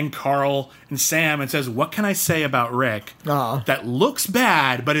and Carl and Sam and says, "What can I say about Rick that looks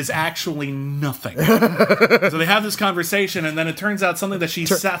bad but is actually nothing?" So they have this conversation, and then it turns out something that she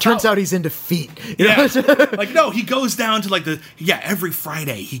turns out he's into feet. Yeah, like no, he goes down to like every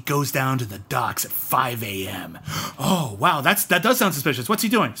Friday he goes down to the docks at 5 a.m. Oh wow, that does sound suspicious. What's he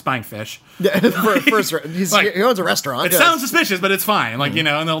doing? Spying fish. Yeah, he owns a restaurant. It sounds suspicious, but it's fine. Like and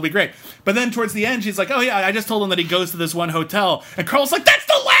it'll be great. But then towards the end, she's like, "Oh yeah, I just told him that he goes to this one hotel," and Carl's like, "That's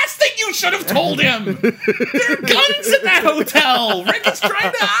the last thing you should have told him. There are guns at that hotel. Rick is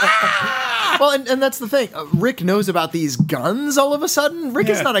trying to." Well, and that's the thing. Rick knows about these guns all of a sudden. Rick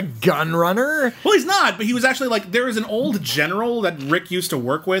is not a gun runner. Well, he's not, but he was actually like, there was an old general that Rick used to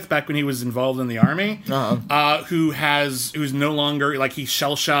work with back when he was involved in the army, who's no longer, like, he's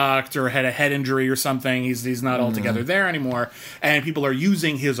shell-shocked or had a head injury or something. He's not altogether there anymore, and people are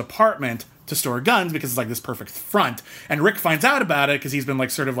using his apartment to store guns because it's like this perfect front. And Rick finds out about it because he's been like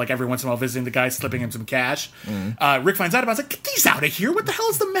sort of like every once in a while visiting the guy, slipping him some cash. Rick finds out about it. It's like, get these out of here. What the hell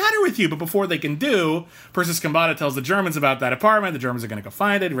is the matter with you? But before they can do, Persis Khambatta tells the Germans about that apartment. The Germans are going to go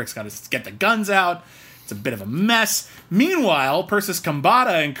find it. Rick's got to get the guns out. It's a bit of a mess. Meanwhile, Persis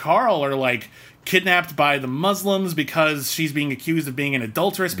Khambatta and Carl are like kidnapped by the Muslims because she's being accused of being an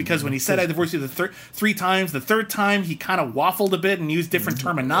adulteress, because when he said I divorced you three times, the third time he kind of waffled a bit and used different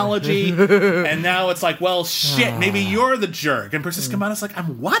terminology, and now it's like, well, shit, maybe you're the jerk. And Persis Khambatta's like,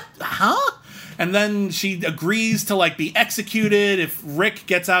 I'm what? Huh? And then she agrees to like be executed if Rick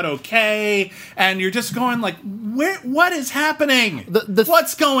gets out okay, and you're just going like, what is happening?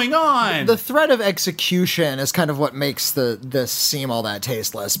 What's going on? The threat of execution is kind of what makes this seem all that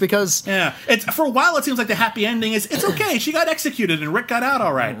tasteless, because it's for a while it seems like the happy ending is it's okay, she got executed and Rick got out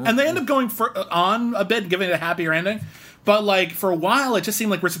all right, and they end up going on a bit, giving it a happier ending. But, like, for a while, it just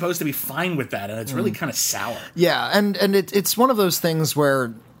seemed like we're supposed to be fine with that, and it's really kind of sour. Yeah, and it's one of those things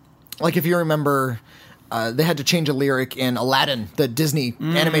where, like, if you remember, they had to change a lyric in Aladdin, the Disney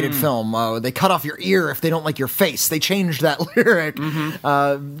animated film. They cut off your ear if they don't like your face. They changed that lyric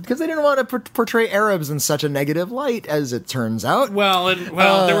because they didn't want to portray Arabs in such a negative light, as it turns out. Well,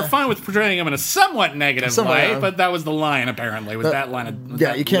 they were fine with portraying them in a somewhat negative light, but that was the line, apparently, with that line.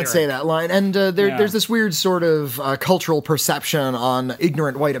 You can't say that line. And there's this weird sort of cultural perception on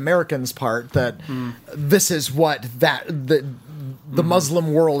ignorant white Americans' part that this is what the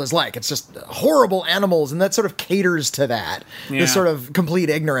Muslim world is like. It's just horrible animals, and that sort of caters to that. This sort of complete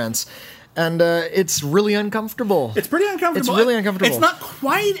ignorance. And it's really uncomfortable. It's pretty uncomfortable. It's really uncomfortable. It's not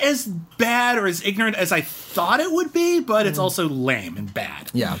quite as bad or as ignorant as I thought it would be, but it's also lame and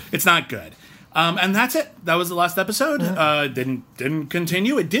bad. Yeah. It's not good. And that's it. That was the last episode. Didn't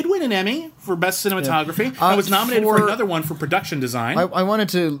continue. It did win an Emmy for Best Cinematography. I was nominated for another one for Production Design. I wanted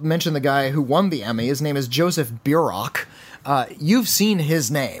to mention the guy who won the Emmy. His name is Joseph Biroc. You've seen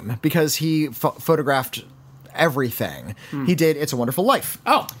his name because he photographed everything. He did It's a Wonderful Life.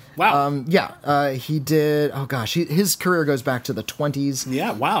 Oh, wow. He did, his career goes back to the 20s.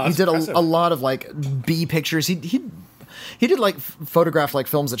 Yeah, wow. He did a lot of like B pictures. He did like photograph like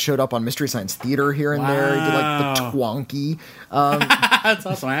films that showed up on Mystery Science Theater here and there. He did like the Twonky. That's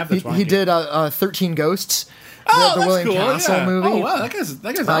awesome. I have the Twonky. He did 13 Ghosts. Oh, the William Castle movie. Oh, wow, that guy's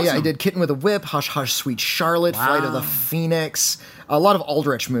awesome. Yeah, he did Kitten with a Whip, Hush Hush Sweet Charlotte, Flight of the Phoenix, a lot of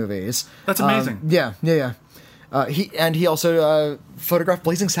Aldrich movies. That's amazing. Yeah. He also photographed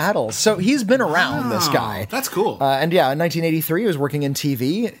Blazing Saddles. So he's been around, this guy. That's cool. In 1983, he was working in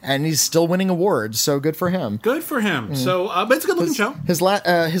TV, and he's still winning awards, so good for him. Good for him. So, but it's a good-looking show. His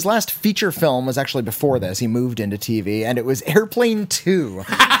last feature film was actually before this. He moved into TV, and it was Airplane 2.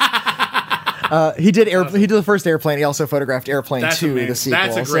 He did the first Airplane. He also photographed Airplane 2, the sequel.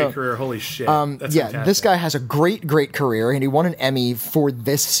 That's a great career. Holy shit. That's fantastic. This guy has a great career, and he won an Emmy for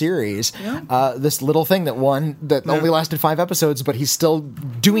this series. Yeah. This little thing that only lasted 5 episodes, but he's still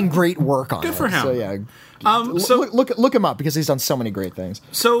doing great work on it. Good for him. So yeah, look him up because he's done so many great things.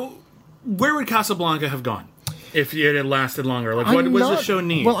 So, where would Casablanca have gone if it had lasted longer? Like, what does the show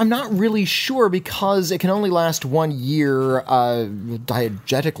need? Well, I'm not really sure because it can only last 1 year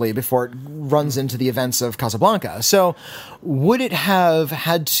diegetically before it runs into the events of Casablanca. So would it have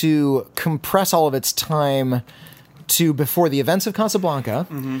had to compress all of its time to before the events of Casablanca,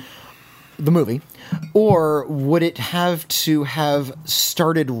 the movie, or would it have to have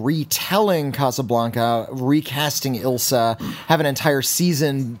started retelling Casablanca, recasting Ilsa, have an entire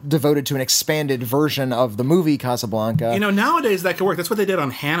season devoted to an expanded version of the movie Casablanca? You know, nowadays that could work. That's what they did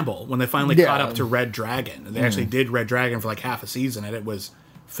on Hannibal when they finally caught up to Red Dragon. They actually did Red Dragon for like half a season, and it was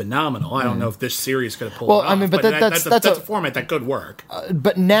phenomenal. I don't know if this series could have pulled Well, it off. I mean, but that's a format that could work.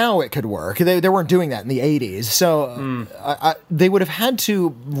 But now it could work. They weren't doing that in the 80s. So they would have had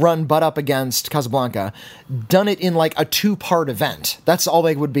to run butt up against Casablanca, done it in like a 2-part event. That's all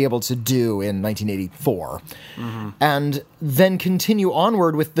they would be able to do in 1984. And then continue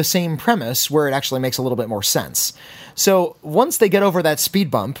onward with the same premise where it actually makes a little bit more sense. So once they get over that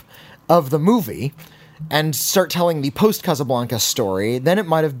speed bump of the movie and start telling the post-Casablanca story, then it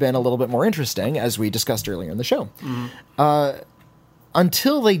might have been a little bit more interesting, as we discussed earlier in the show.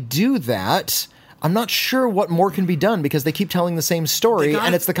 Until they do that, I'm not sure what more can be done, because they keep telling the same story,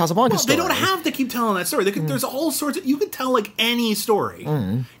 and it's the Casablanca story. They don't have to keep telling that story. There's all sorts of... You could tell, like, any story.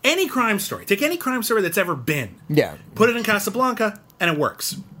 Any crime story. Take any crime story that's ever been. Yeah. Put it in Casablanca, and it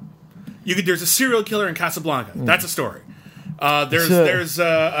works. There's a serial killer in Casablanca. That's a story. There's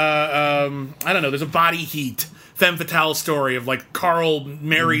I don't know, there's a Body Heat femme fatale story of like Carl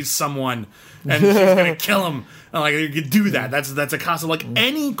marries someone and she's gonna kill him. And, like, you could do that. That's a Casablanca. Like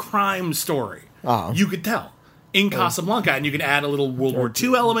any crime story you could tell in Casablanca, and you can add a little World War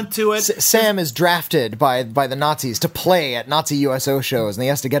II element to it. Sam is drafted by the Nazis to play at Nazi USO shows, and he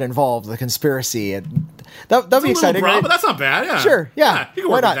has to get involved in the conspiracy. That'd be exciting, broad, right? But that's not bad. Yeah, sure. Yeah, you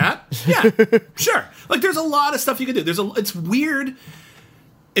can work with that. Yeah, sure. Like there's a lot of stuff you could do. It's weird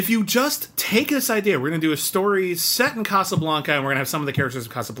if you just take this idea. We're going to do a story set in Casablanca, and we're going to have some of the characters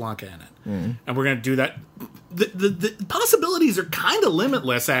of Casablanca in it, and we're going to do that. The possibilities are kind of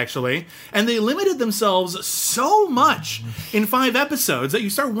limitless, actually, and they limited themselves so much in 5 episodes that you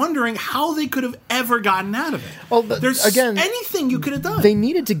start wondering how they could have ever gotten out of it. Well, there's again, anything you could have done. They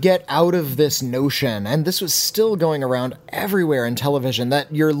needed to get out of this notion, and this was still going around everywhere in television,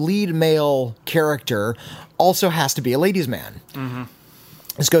 that your lead male character also has to be a ladies' man.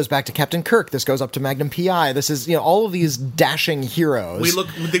 This goes back to Captain Kirk. This goes up to Magnum P.I. This is, all of these dashing heroes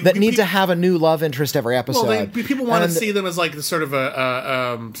that need to have a new love interest every episode. Well, people want to see them as like the sort of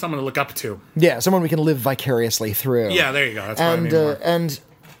someone to look up to. Yeah, someone we can live vicariously through. Yeah, there you go. That's what I mean. And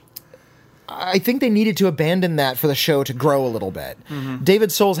I think they needed to abandon that for the show to grow a little bit.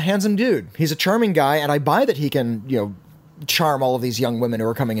 David Soul's a handsome dude. He's a charming guy, and I buy that he can, charm all of these young women who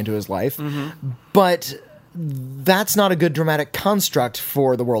are coming into his life. But that's not a good dramatic construct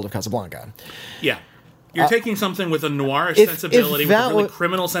for the world of Casablanca. Yeah. You're taking something with a noirish sensibility, with a really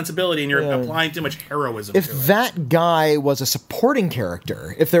criminal sensibility, and you're applying too much heroism to it. If that guy was a supporting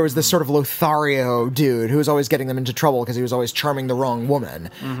character, if there was this sort of Lothario dude who was always getting them into trouble because he was always charming the wrong woman,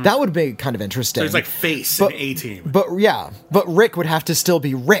 that would be kind of interesting. So it's like Face in A-Team. But Rick would have to still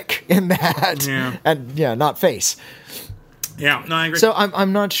be Rick in that. Yeah. And not Face. Yeah, no, I agree. So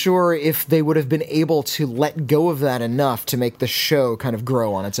I'm not sure if they would have been able to let go of that enough to make the show kind of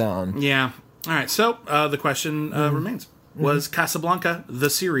grow on its own. Yeah. All right, so the question remains. Was Casablanca, the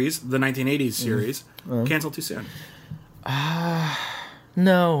series, the 1980s series, canceled too soon?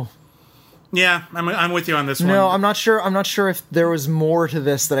 No. Yeah, I'm with you on this one. No, I'm not sure. I'm not sure if there was more to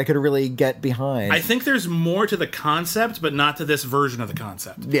this that I could really get behind. I think there's more to the concept, but not to this version of the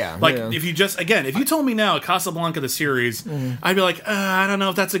concept. Yeah. If you told me now Casablanca the series, I'd be like, I don't know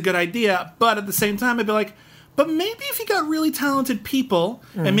if that's a good idea. But at the same time, I'd be like, but maybe if you got really talented people,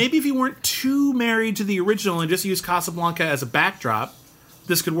 and maybe if you weren't too married to the original and just used Casablanca as a backdrop,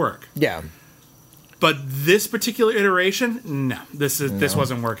 this could work. Yeah. But this particular iteration, no, this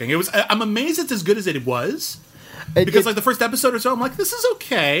wasn't working. I'm amazed it's as good as it was. Because like the first episode or so, I'm like, this is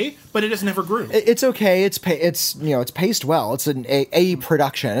okay, but it just never grew. It's okay. It's paced well. It's an A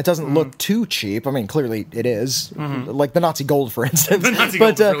production. It doesn't look too cheap. I mean, clearly it is. Like the Nazi Gold, for instance. The Nazi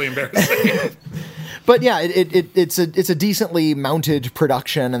Gold is really embarrassing. But yeah, it's a decently mounted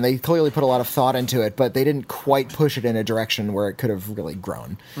production, and they clearly put a lot of thought into it. But they didn't quite push it in a direction where it could have really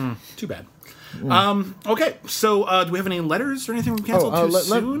grown. Too bad. Okay, so do we have any letters or anything from Cancel Too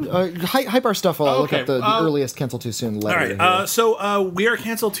Soon? Hype our stuff while I look up the earliest Cancel Too Soon letter. All right, so we are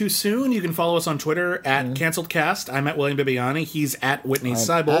Cancel Too Soon. You can follow us on Twitter at CanceledCast. I'm at William Bibiani. He's at Whitney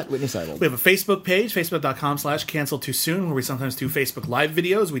Seibold. At Whitney Seibold. We have a Facebook page, facebook.com/CancelTooSoon, where we sometimes do Facebook Live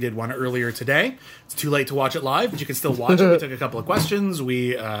videos. We did one earlier today. It's too late to watch it live, but you can still watch it. We took a couple of questions.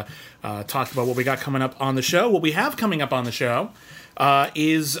 We talked about what we got coming up on the show. What we have coming up on the show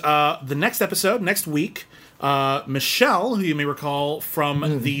is the next episode, next week. Michelle, who you may recall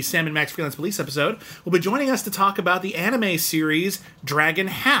from the Sam and Max Freelance Police episode, will be joining us to talk about the anime series Dragon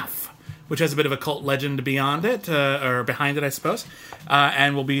Half, which has a bit of a cult legend beyond it, or behind it, I suppose.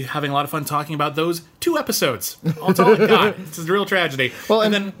 And we'll be having a lot of fun talking about those 2 episodes. That's all I got. It's a real tragedy. Well,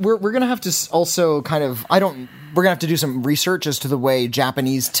 and then we're going to have to also kind of, I don't we're gonna have to do some research as to the way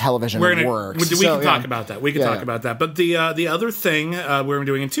Japanese television works. We can talk about that. We can talk about that. But the other thing we're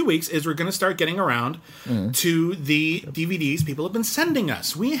doing in 2 weeks is we're going to start getting around to the DVDs people have been sending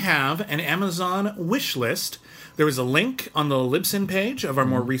us. We have an Amazon wish list. There was a link on the Libsyn page of our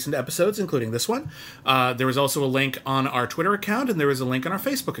more recent episodes, including this one. There was also a link on our Twitter account, and there was a link on our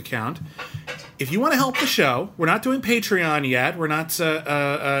Facebook account. If you want to help the show, we're not doing Patreon yet. We're not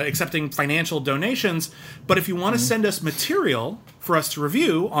accepting financial donations. But if you want to send us material for us to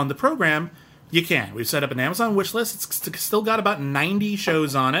review on the program, you can. We've set up an Amazon wish list. It's still got about 90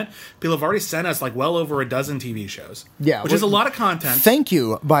 shows on it. People have already sent us like well over a dozen TV shows. Yeah. Which is a lot of content. Thank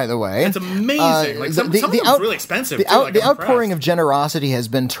you, by the way. It's amazing. Like some of them are really expensive. The outpouring of generosity has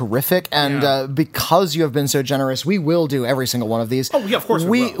been terrific, and because you have been so generous, we will do every single one of these. Oh, yeah, of course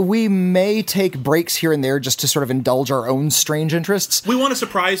we will. We may take breaks here and there just to sort of indulge our own strange interests. We want to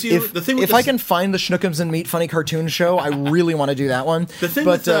surprise you. If I can find the Schnookums and Meat Funny cartoon show, I really want to do that one. The thing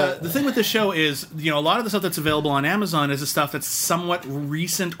with the show is, a lot of the stuff that's available on Amazon is the stuff that's somewhat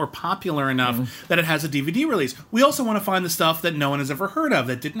recent or popular enough that it has a DVD release. We also want to find the stuff that no one has ever heard of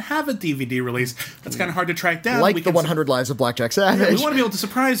that didn't have a DVD release. That's kind of hard to track down. Like the 100 Lives of Blackjack Savage. We want to be able to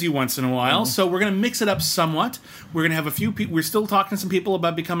surprise you once in a while, so we're going to mix it up somewhat. We're going to have a few people. We're still talking to some people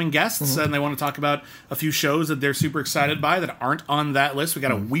about becoming guests, and they want to talk about a few shows that they're super excited by that aren't on that list. We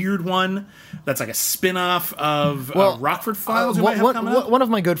got a weird one that's like a spin-off of Rockford Files. One of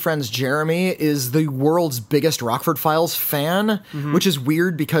my good friends, Jeremy, is the world's biggest Rockford Files fan, which is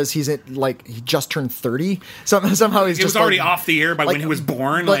weird because he just turned 30. Somehow he was already off the air by when he was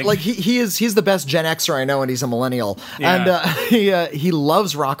born. He's the best Gen Xer I know, and he's a millennial. Yeah. And he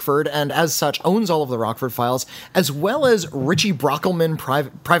loves Rockford, and as such owns all of the Rockford Files, as well as Richie Brockelman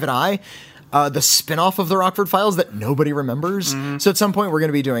Private Eye. The spin-off of the Rockford Files that nobody remembers. So at some point we're going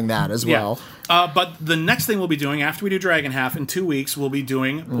to be doing that as well. But the next thing we'll be doing after we do Dragon Half in 2 weeks, we'll be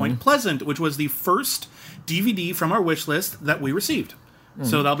doing Point Pleasant, which was the first DVD from our wish list that we received.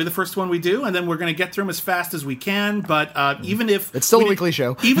 So that'll be the first one we do, and then we're going to get through them as fast as we can. But even if it's still a weekly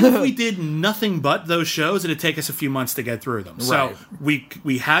show, even if we did nothing but those shows, it'd take us a few months to get through them. Right. So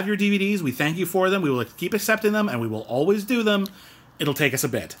we have your DVDs. We thank you for them. We will keep accepting them, and we will always do them. It'll take us a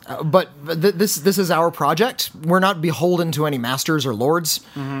bit. But this is our project. We're not beholden to any masters or lords.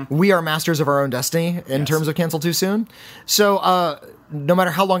 We are masters of our own destiny in terms of Cancel Too Soon. So no matter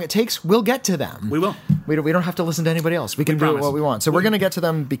how long it takes, we'll get to them. We will. We don't have to listen to anybody else. We can do what we want. So we're going to get to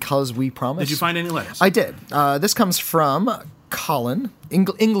them because we promise. Did you find any letters? I did. This comes from Colin,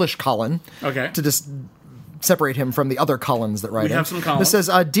 English Colin. Okay. To just separate him from the other Collins that write in. We have some Collins. This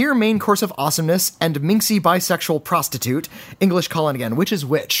says, Dear Main Course of Awesomeness and Minxie Bisexual Prostitute, English Colin again. Which is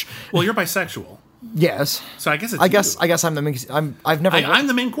which? Well, you're bisexual. Yes. So I guess it's I guess I'm the Minxie. I'm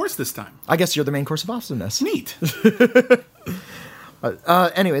the main course this time. I guess you're the Main Course of Awesomeness. Neat.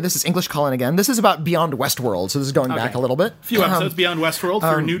 Anyway, this is English Colin again. This is about Beyond Westworld, so this is going back a little bit. A few episodes. Beyond Westworld,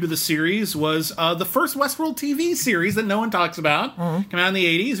 for new to the series, was the first Westworld TV series that no one talks about. Came out in the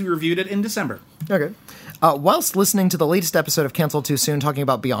 80s. We reviewed it in December. Okay. Whilst listening to the latest episode of Cancel Too Soon talking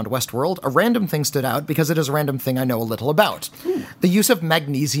about Beyond Westworld, a random thing stood out because it is a random thing I know a little about. The use of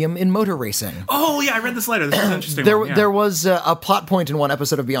magnesium in motor racing. Oh, yeah, I read this letter. This is an interesting one. There was a plot point in one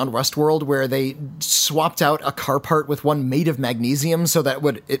episode of Beyond Westworld where they swapped out a car part with one made of magnesium so that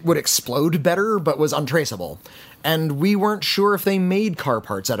it would explode better, but was untraceable. And we weren't sure if they made car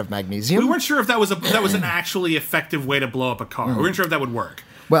parts out of magnesium. We weren't sure if that was an actually effective way to blow up a car. We weren't sure if that would work.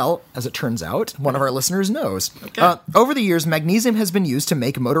 Well, as it turns out, one of our listeners knows. Okay. Over the years, magnesium has been used to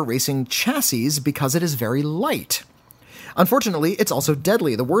make motor racing chassis because it is very light. Unfortunately, it's also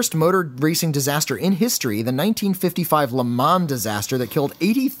deadly. The worst motor racing disaster in history, the 1955 Le Mans disaster that killed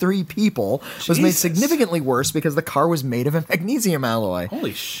 83 people, was made significantly worse because the car was made of a magnesium alloy.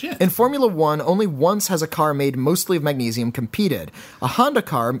 Holy shit. In Formula One, only once has a car made mostly of magnesium competed. A Honda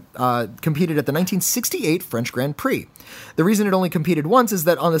car competed at the 1968 French Grand Prix. The reason it only competed once is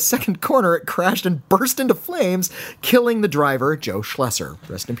that on the second corner it crashed and burst into flames, killing the driver, Joe Schlesser.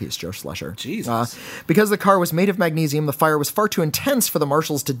 Rest in peace, Joe Schlesser. Jesus. Because the car was made of magnesium, the fire was far too intense for the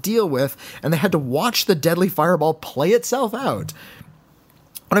marshals to deal with, and they had to watch the deadly fireball play itself out.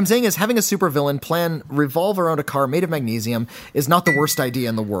 What I'm saying is having a supervillain plan revolve around a car made of magnesium is not the worst idea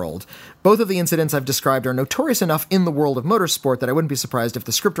in the world. Both of the incidents I've described are notorious enough in the world of motorsport that I wouldn't be surprised if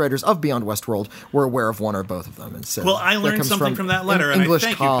the scriptwriters of Beyond Westworld were aware of one or both of them. So well, I learned something from that letter, and English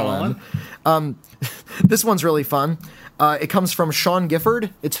I thank you, Colin. This one's really fun. It comes from Sean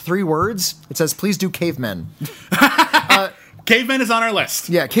Gifford. It's 3 words. It says, "Please do cavemen." Caveman is on our list.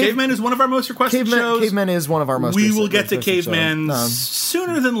 Yeah, Caveman is one of our most requested shows. Caveman is one of our most. We will get to requested Caveman shows.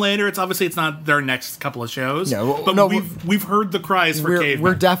 sooner than later. It's not their next couple of shows. No, but no, we've heard the cries for Caveman.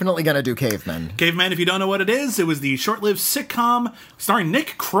 We're definitely going to do Caveman. Caveman, if you don't know what it was the short-lived sitcom starring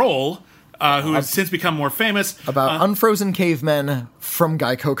Nick Kroll, who has since become more famous. About unfrozen cavemen from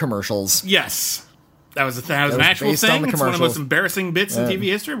Geico commercials. Yes. That was an actual based on thing. the It's one of the most commercials. embarrassing bits in TV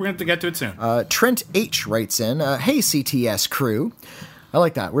history. We're going to have to get to it soon. Trent H. writes in, hey, CTS crew. I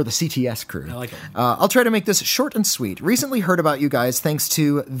like that. We're the CTS crew. I like it. I'll try to make this short and sweet. Recently heard about you guys thanks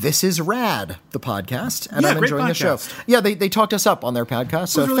to This Is Rad, the podcast, and I'm great enjoying the show. podcast. Yeah, they talked us up on their podcast,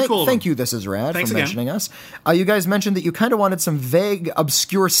 so really cool of thank them. you, This Is Rad, Thanks for again. mentioning us. You guys mentioned that you kind of wanted some vague,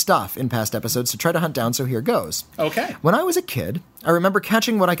 obscure stuff in past episodes to try to hunt down, so here goes. Okay. When I was a kid, I remember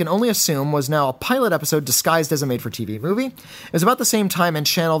catching what I can only assume was now a pilot episode disguised as a made-for-TV movie. It was about the same time and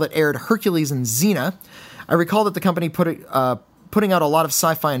channel that aired Hercules and Xena. I recall that the company putting out a lot of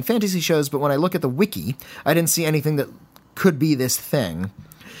sci-fi and fantasy shows, but when I look at the wiki, I didn't see anything that could be this thing.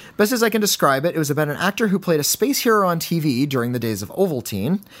 Best as I can describe it, it was about an actor who played a space hero on TV during the days of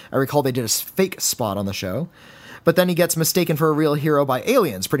Ovaltine. I recall they did a fake spot on the show. But then he gets mistaken for a real hero by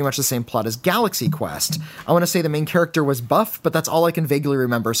aliens, pretty much the same plot as Galaxy Quest. I want to say the main character was buff, but that's all I can vaguely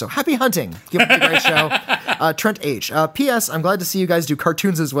remember, so happy hunting! Keep up the great show. Trent H. P.S. I'm glad to see you guys do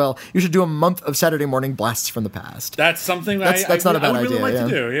cartoons as well. You should do a month of Saturday morning blasts from the past. That's something That's not a bad I would really idea,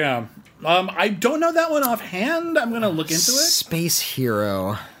 like to do, yeah. I don't know that one offhand. I'm going to look into it. Space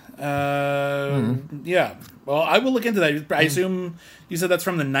hero. Yeah. Well, I will look into that. I assume you said that's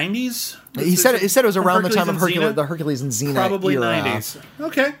from the 90s? He said it was From around the time of Hercules and Xena? the Hercules and Xena Probably era. 90s.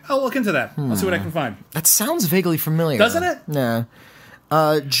 Okay, I'll look into that. I'll see what I can find. That sounds vaguely familiar. Doesn't it? Yeah.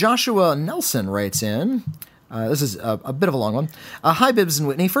 Joshua Nelson writes in. This is a bit of a long one. Hi, Bibbs and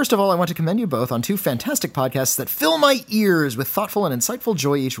Whitney. First of all, I want to commend you both on two fantastic podcasts that fill my ears with thoughtful and insightful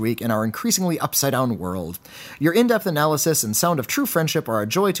joy each week in our increasingly upside-down world. Your in-depth analysis and sound of true friendship are a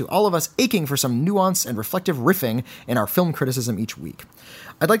joy to all of us aching for some nuance and reflective riffing in our film criticism each week.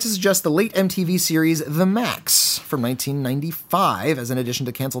 I'd like to suggest the late MTV series The Max from 1995 as an addition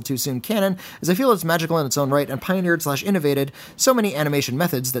to Cancel Too Soon canon, as I feel it's magical in its own right and pioneered/innovated so many animation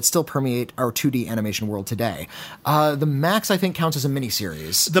methods that still permeate our 2D animation world today. The Max, I think, counts as a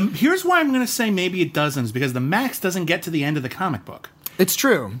miniseries. Here's why I'm going to say maybe it doesn't, because the Max doesn't get to the end of the comic book. It's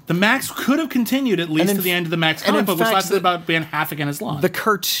true. The Max could have continued at least to the end of the Max comic book, which lasted about being half again as long. The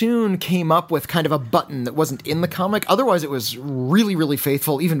cartoon came up with kind of a button that wasn't in the comic. Otherwise, it was really, really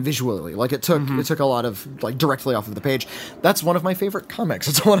faithful, even visually. Like it took a lot of directly off of the page. That's one of my favorite comics.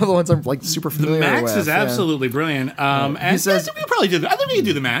 It's one of the ones I'm super familiar with. The Max is absolutely brilliant. And He says, we probably did. I think we could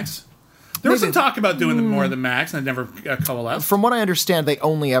do the Max. There was some talk about doing more of the Max, and it never coalesced. from what I understand, they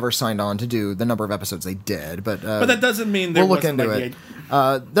only ever signed on to do the number of episodes they did. But that doesn't mean there we'll look wasn't into like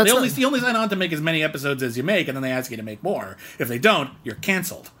it. They only sign on to make as many episodes as you make, and then they ask you to make more. If they don't, you're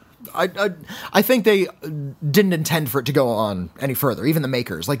canceled. I think they didn't intend for it to go on any further. Even the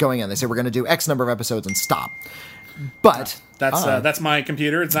makers, going in, they say we're going to do X number of episodes and stop. But that's my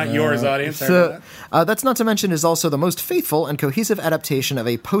computer. It's not yours, audience. Sorry about that. that's not to mention is also the most faithful and cohesive adaptation of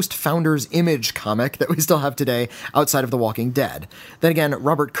a post-Founders Image comic that we still have today outside of The Walking Dead. Then again,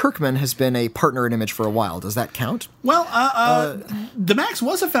 Robert Kirkman has been a partner in Image for a while. Does that count? Well, the Max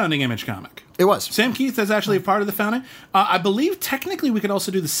was a founding Image comic. It was. Sam Keith is actually a part of the founding. I believe technically we could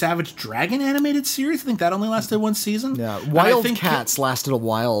also do the Savage Dragon animated series. I think that only lasted one season. Yeah, Wildcats lasted a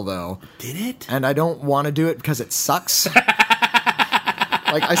while though. Did it? And I don't want to do it because it sucks.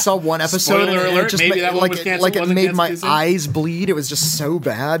 I saw one episode Spoiler and it alert, just maybe that one was canceled, it wasn't made my canceled too soon? eyes bleed. It was just so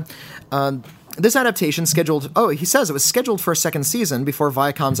bad. This adaptation he says it was scheduled for a second season before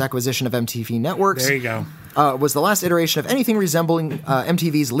Viacom's acquisition of MTV Networks. There you go. Was the last iteration of anything resembling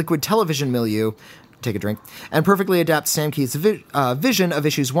MTV's liquid television milieu. Take a drink. And perfectly adapts Sam Keith's vision of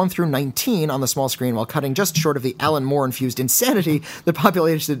issues 1 through 19 on the small screen while cutting just short of the Alan Moore-infused insanity that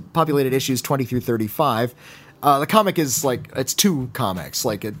populated issues 20 through 35. The comic is it's two comics.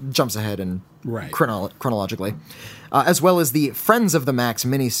 It jumps ahead and chronologically. As well as the Friends of the Max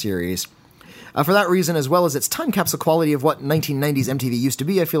miniseries. For that reason, as well as its time capsule quality of what 1990s MTV used to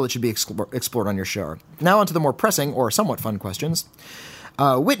be, I feel it should be explored on your show. Now on to the more pressing, or somewhat fun questions.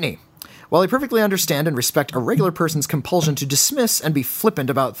 Whitney. While I perfectly understand and respect a regular person's compulsion to dismiss and be flippant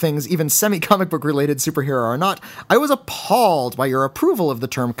about things even semi-comic book related superhero or not, I was appalled by your approval of the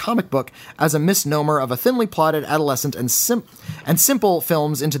term comic book as a misnomer of a thinly plotted adolescent and simple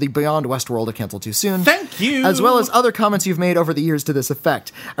films into the beyond Westworld of Cancel Too Soon. Thank you! As well as other comments you've made over the years to this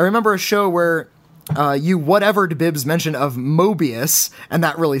effect. I remember a show where you whatevered Bibbs' mention of Mobius, and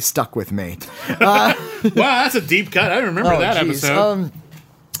that really stuck with me. Wow, that's a deep cut. I remember that geez. episode.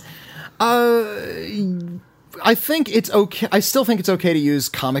 I think it's okay. I still think it's okay to use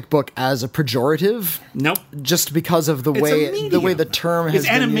comic book as a pejorative. Nope. Just because of the It's a way medium. the term has Is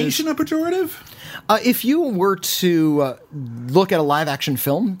been animation used. a pejorative? If you were to look at a live action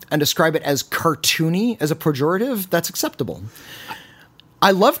film and describe it as cartoony as a pejorative, that's acceptable.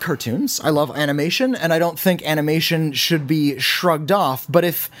 I love cartoons. I love animation, and I don't think animation should be shrugged off. But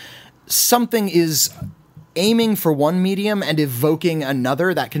if something is aiming for one medium and evoking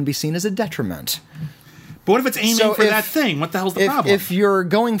another, that can be seen as a detriment. But what if it's aiming So for that thing? What the hell's the problem? If you're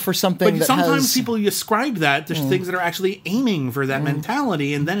going for something but that sometimes has... people ascribe that to things that are actually aiming for that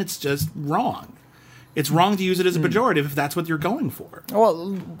mentality, and then it's just wrong. It's wrong to use it as a pejorative if that's what you're going for.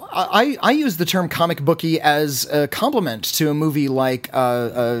 Well, I use the term comic booky as a compliment to a movie like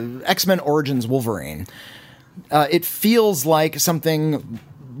X-Men Origins Wolverine. It feels like something...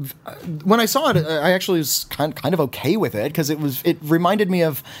 When I saw it, I actually was kind of okay with it because it reminded me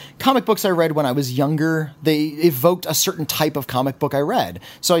of comic books I read when I was younger. They evoked a certain type of comic book I read,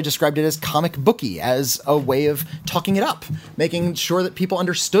 so I described it as comic booky, as a way of talking it up, making sure that people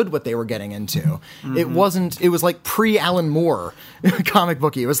understood what they were getting into. Mm-hmm. It was like pre-Alan Moore comic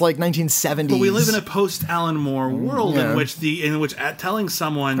booky. It was like 1970s. But we live in a post-Alan Moore world in which telling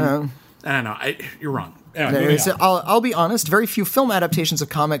someone, I don't know, you're wrong. Anyway, I'll be honest, very few film adaptations of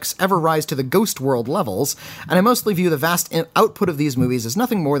comics ever rise to the Ghost World levels, and I mostly view the vast output of these movies as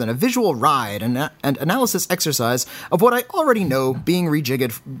nothing more than a visual ride and analysis exercise of what I already know being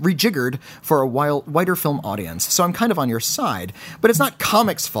rejiggered for a wider film audience, so I'm kind of on your side. But it's not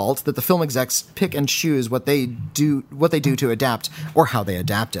comics' fault that the film execs pick and choose what they do to adapt, or how they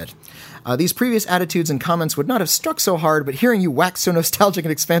adapt it. These previous attitudes and comments would not have struck so hard, but hearing you wax so nostalgic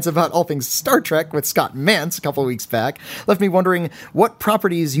and expansive about all things Star Trek with Scott Mantz a couple weeks back left me wondering what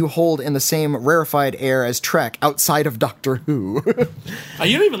properties you hold in the same rarefied air as Trek outside of Doctor Who.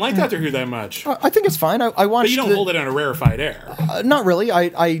 You don't even like Doctor Who that much. I think it's fine. I watched. But you don't hold it on a rarefied air. Not really.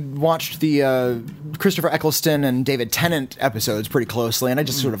 I watched the Christopher Eccleston and David Tennant episodes pretty closely, and I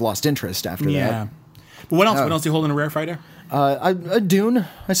just sort of lost interest after that. But what else? What else do you hold in a rarefied air? Dune,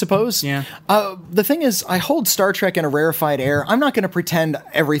 I suppose. Yeah. The thing is, I hold Star Trek in a rarefied air. I'm not going to pretend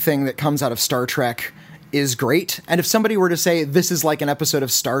everything that comes out of Star Trek is great. And if somebody were to say this is like an episode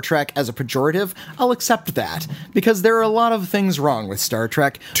of Star Trek as a pejorative, I'll accept that. Because there are a lot of things wrong with Star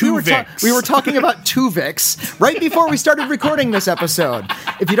Trek. We were talking about Tuvix right before we started recording this episode.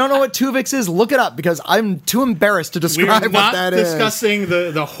 If you don't know what Tuvix is, look it up, because I'm too embarrassed to describe what that is. We're not discussing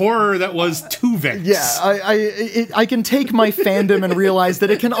the horror that was Tuvix. Yeah, I can take my fandom and realize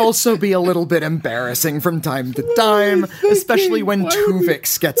that it can also be a little bit embarrassing from time to time, especially when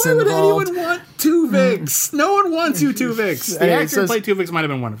Tuvix gets involved. Why would anyone want Tuvix? No one wants you, Tuvix. The actor who played Tuvix might have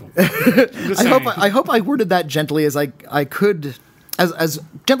been wonderful. I hope I worded that gently as I could, as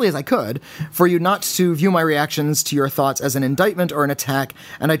gently as I could, for you not to view my reactions to your thoughts as an indictment or an attack,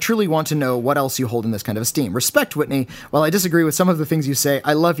 and I truly want to know what else you hold in this kind of esteem. Respect, Whitney. While I disagree with some of the things you say,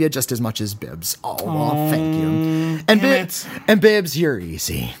 I love you just as much as Bibbs. Oh, thank you. And Bibbs, you're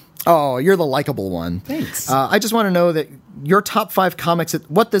easy. Oh, you're the likable one. Thanks. I just want to know that your top 5 comics,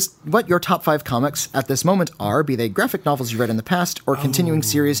 what your top 5 comics at this moment are, be they graphic novels you read in the past or continuing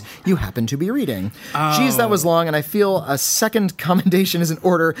series you happen to be reading. Geez, that was long, and I feel a second commendation is in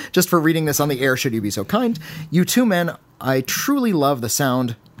order just for reading this on the air, should you be so kind. You two men, I truly love the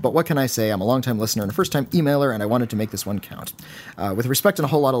sound, but what can I say? I'm a long-time listener and a first-time emailer, and I wanted to make this one count. With respect and a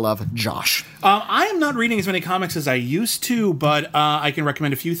whole lot of love, Josh. I am not reading as many comics as I used to, but I can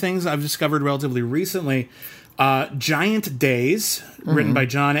recommend a few things I've discovered relatively recently. Giant Days, written by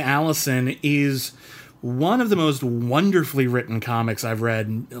John Allison, is one of the most wonderfully written comics I've read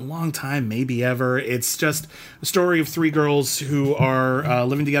in a long time, maybe ever. It's just a story of 3 girls who are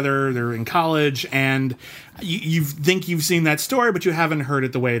living together. They're in college, and you think you've seen that story, but you haven't heard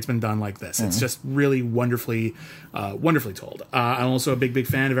it the way it's been done like this. It's just really wonderfully told. I'm also a big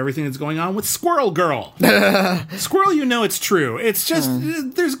fan of everything that's going on with Squirrel Girl. Squirrel, you know it's true. It's just,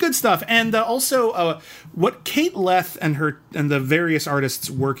 there's good stuff. And also what Kate Leth and the various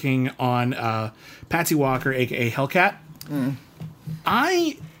artists working on Patsy Walker, aka Hellcat.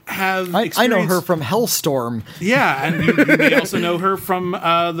 I know her from Hellstorm. Yeah, and you may also know her from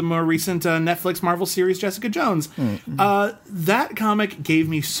the more recent Netflix Marvel series Jessica Jones. That comic gave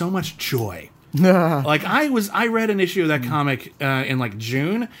me so much joy. Like I read an issue of that comic in like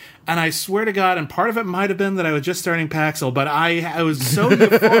June, and I swear to God, and part of it might have been that I was just starting Paxil, but I was so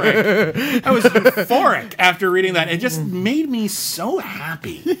euphoric. I was euphoric after reading that. It just made me so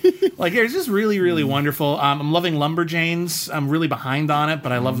happy. Like, it was just really wonderful. I'm loving Lumberjanes. I'm really behind on it,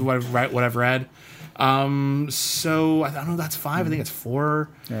 but I love what I've read. So I don't know. That's 5. I think it's 4.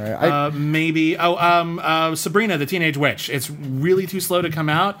 All right. Maybe. Sabrina the Teenage Witch. It's really too slow to come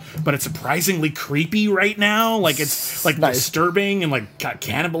out, but it's surprisingly creepy right now. Like it's like Nice. disturbing and like got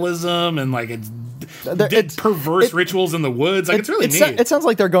cannibalism and like it's perverse rituals in the woods. Like it's really neat. It sounds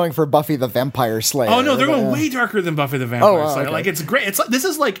like they're going for Buffy the Vampire Slayer. Oh no, they're going way darker than Buffy the Vampire wow, Slayer. okay. Like it's great. It's like this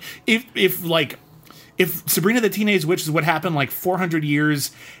is like if Sabrina the Teenage Witch is what happened like 400 years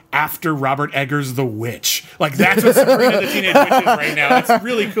after Robert Eggers' The Witch. Like that's what Sabrina the Teenage Witch is right now. It's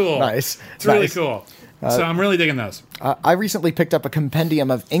really cool. Nice. It's really Nice. cool. So I'm really digging those. I recently picked up a compendium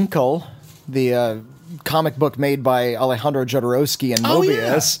of Inkle, the comic book made by Alejandro Jodorowsky and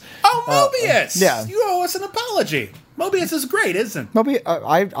Mobius. Oh, Mobius! yeah. You owe us an apology. Mobius is great, isn't? Mobius,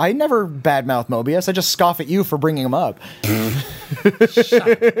 I never badmouth Mobius. I just scoff at you for bringing him up.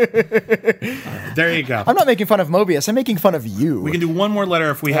 There you go. I'm not making fun of Mobius. I'm making fun of you. We can do one more letter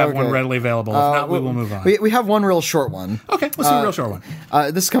if we have one Okay. readily available. If not, we will move on. We have one real short one. Okay, let's do a real short one.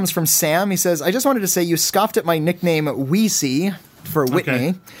 This comes from Sam. He says, I just wanted to say you scoffed at my nickname Wheezy for Whitney,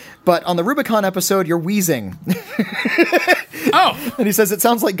 Okay. but on the Rubicon episode, you're wheezing. Oh, And he says, it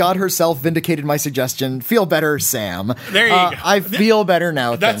sounds like God herself vindicated my suggestion. Feel better, Sam. There you go. I feel better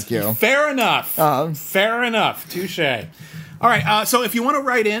now, that's thank you. fair enough. Fair enough. Touche. All right, so if you want to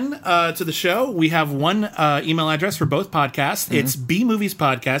write in to the show, we have one email address for both podcasts. Mm-hmm. It's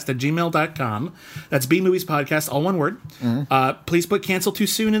bmoviespodcast@gmail.com. That's bmoviespodcast, all one word. Mm-hmm. Please put cancel too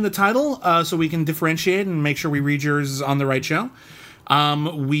soon in the title so we can differentiate and make sure we read yours on the right show.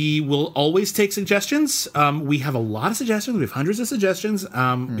 We will always take suggestions. We have a lot of suggestions. We have hundreds of suggestions.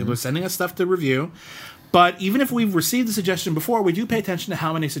 People are sending us stuff to review. But even if we've received the suggestion before, we do pay attention to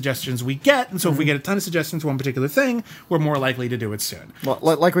how many suggestions we get. And so if we get a ton of suggestions for one particular thing, we're more likely to do it soon. Well,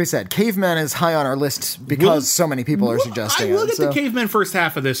 like we said, Caveman is high on our list because so many people are suggesting I will it. get the Caveman first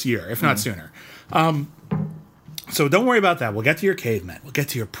half of this year, if not sooner. So don't worry about that. We'll get to your Caveman. We'll get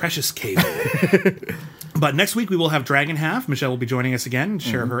to your precious Caveman. But next week we will have Dragon Half. Michelle will be joining us again and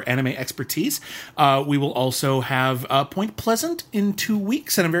share her anime expertise. We will also have Point Pleasant in 2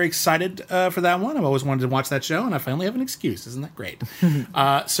 weeks, and I'm very excited for that one. I've always wanted to watch that show, and I finally have an excuse. Isn't that great?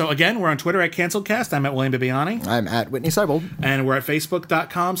 So again, we're on Twitter at CanceledCast. I'm at William Bibiani. I'm at Whitney Seibold. And we're at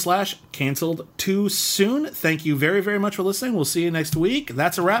Facebook.com/canceled too soon. Thank you very, very much for listening. We'll see you next week.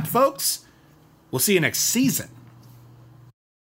 That's a wrap, folks. We'll see you next season.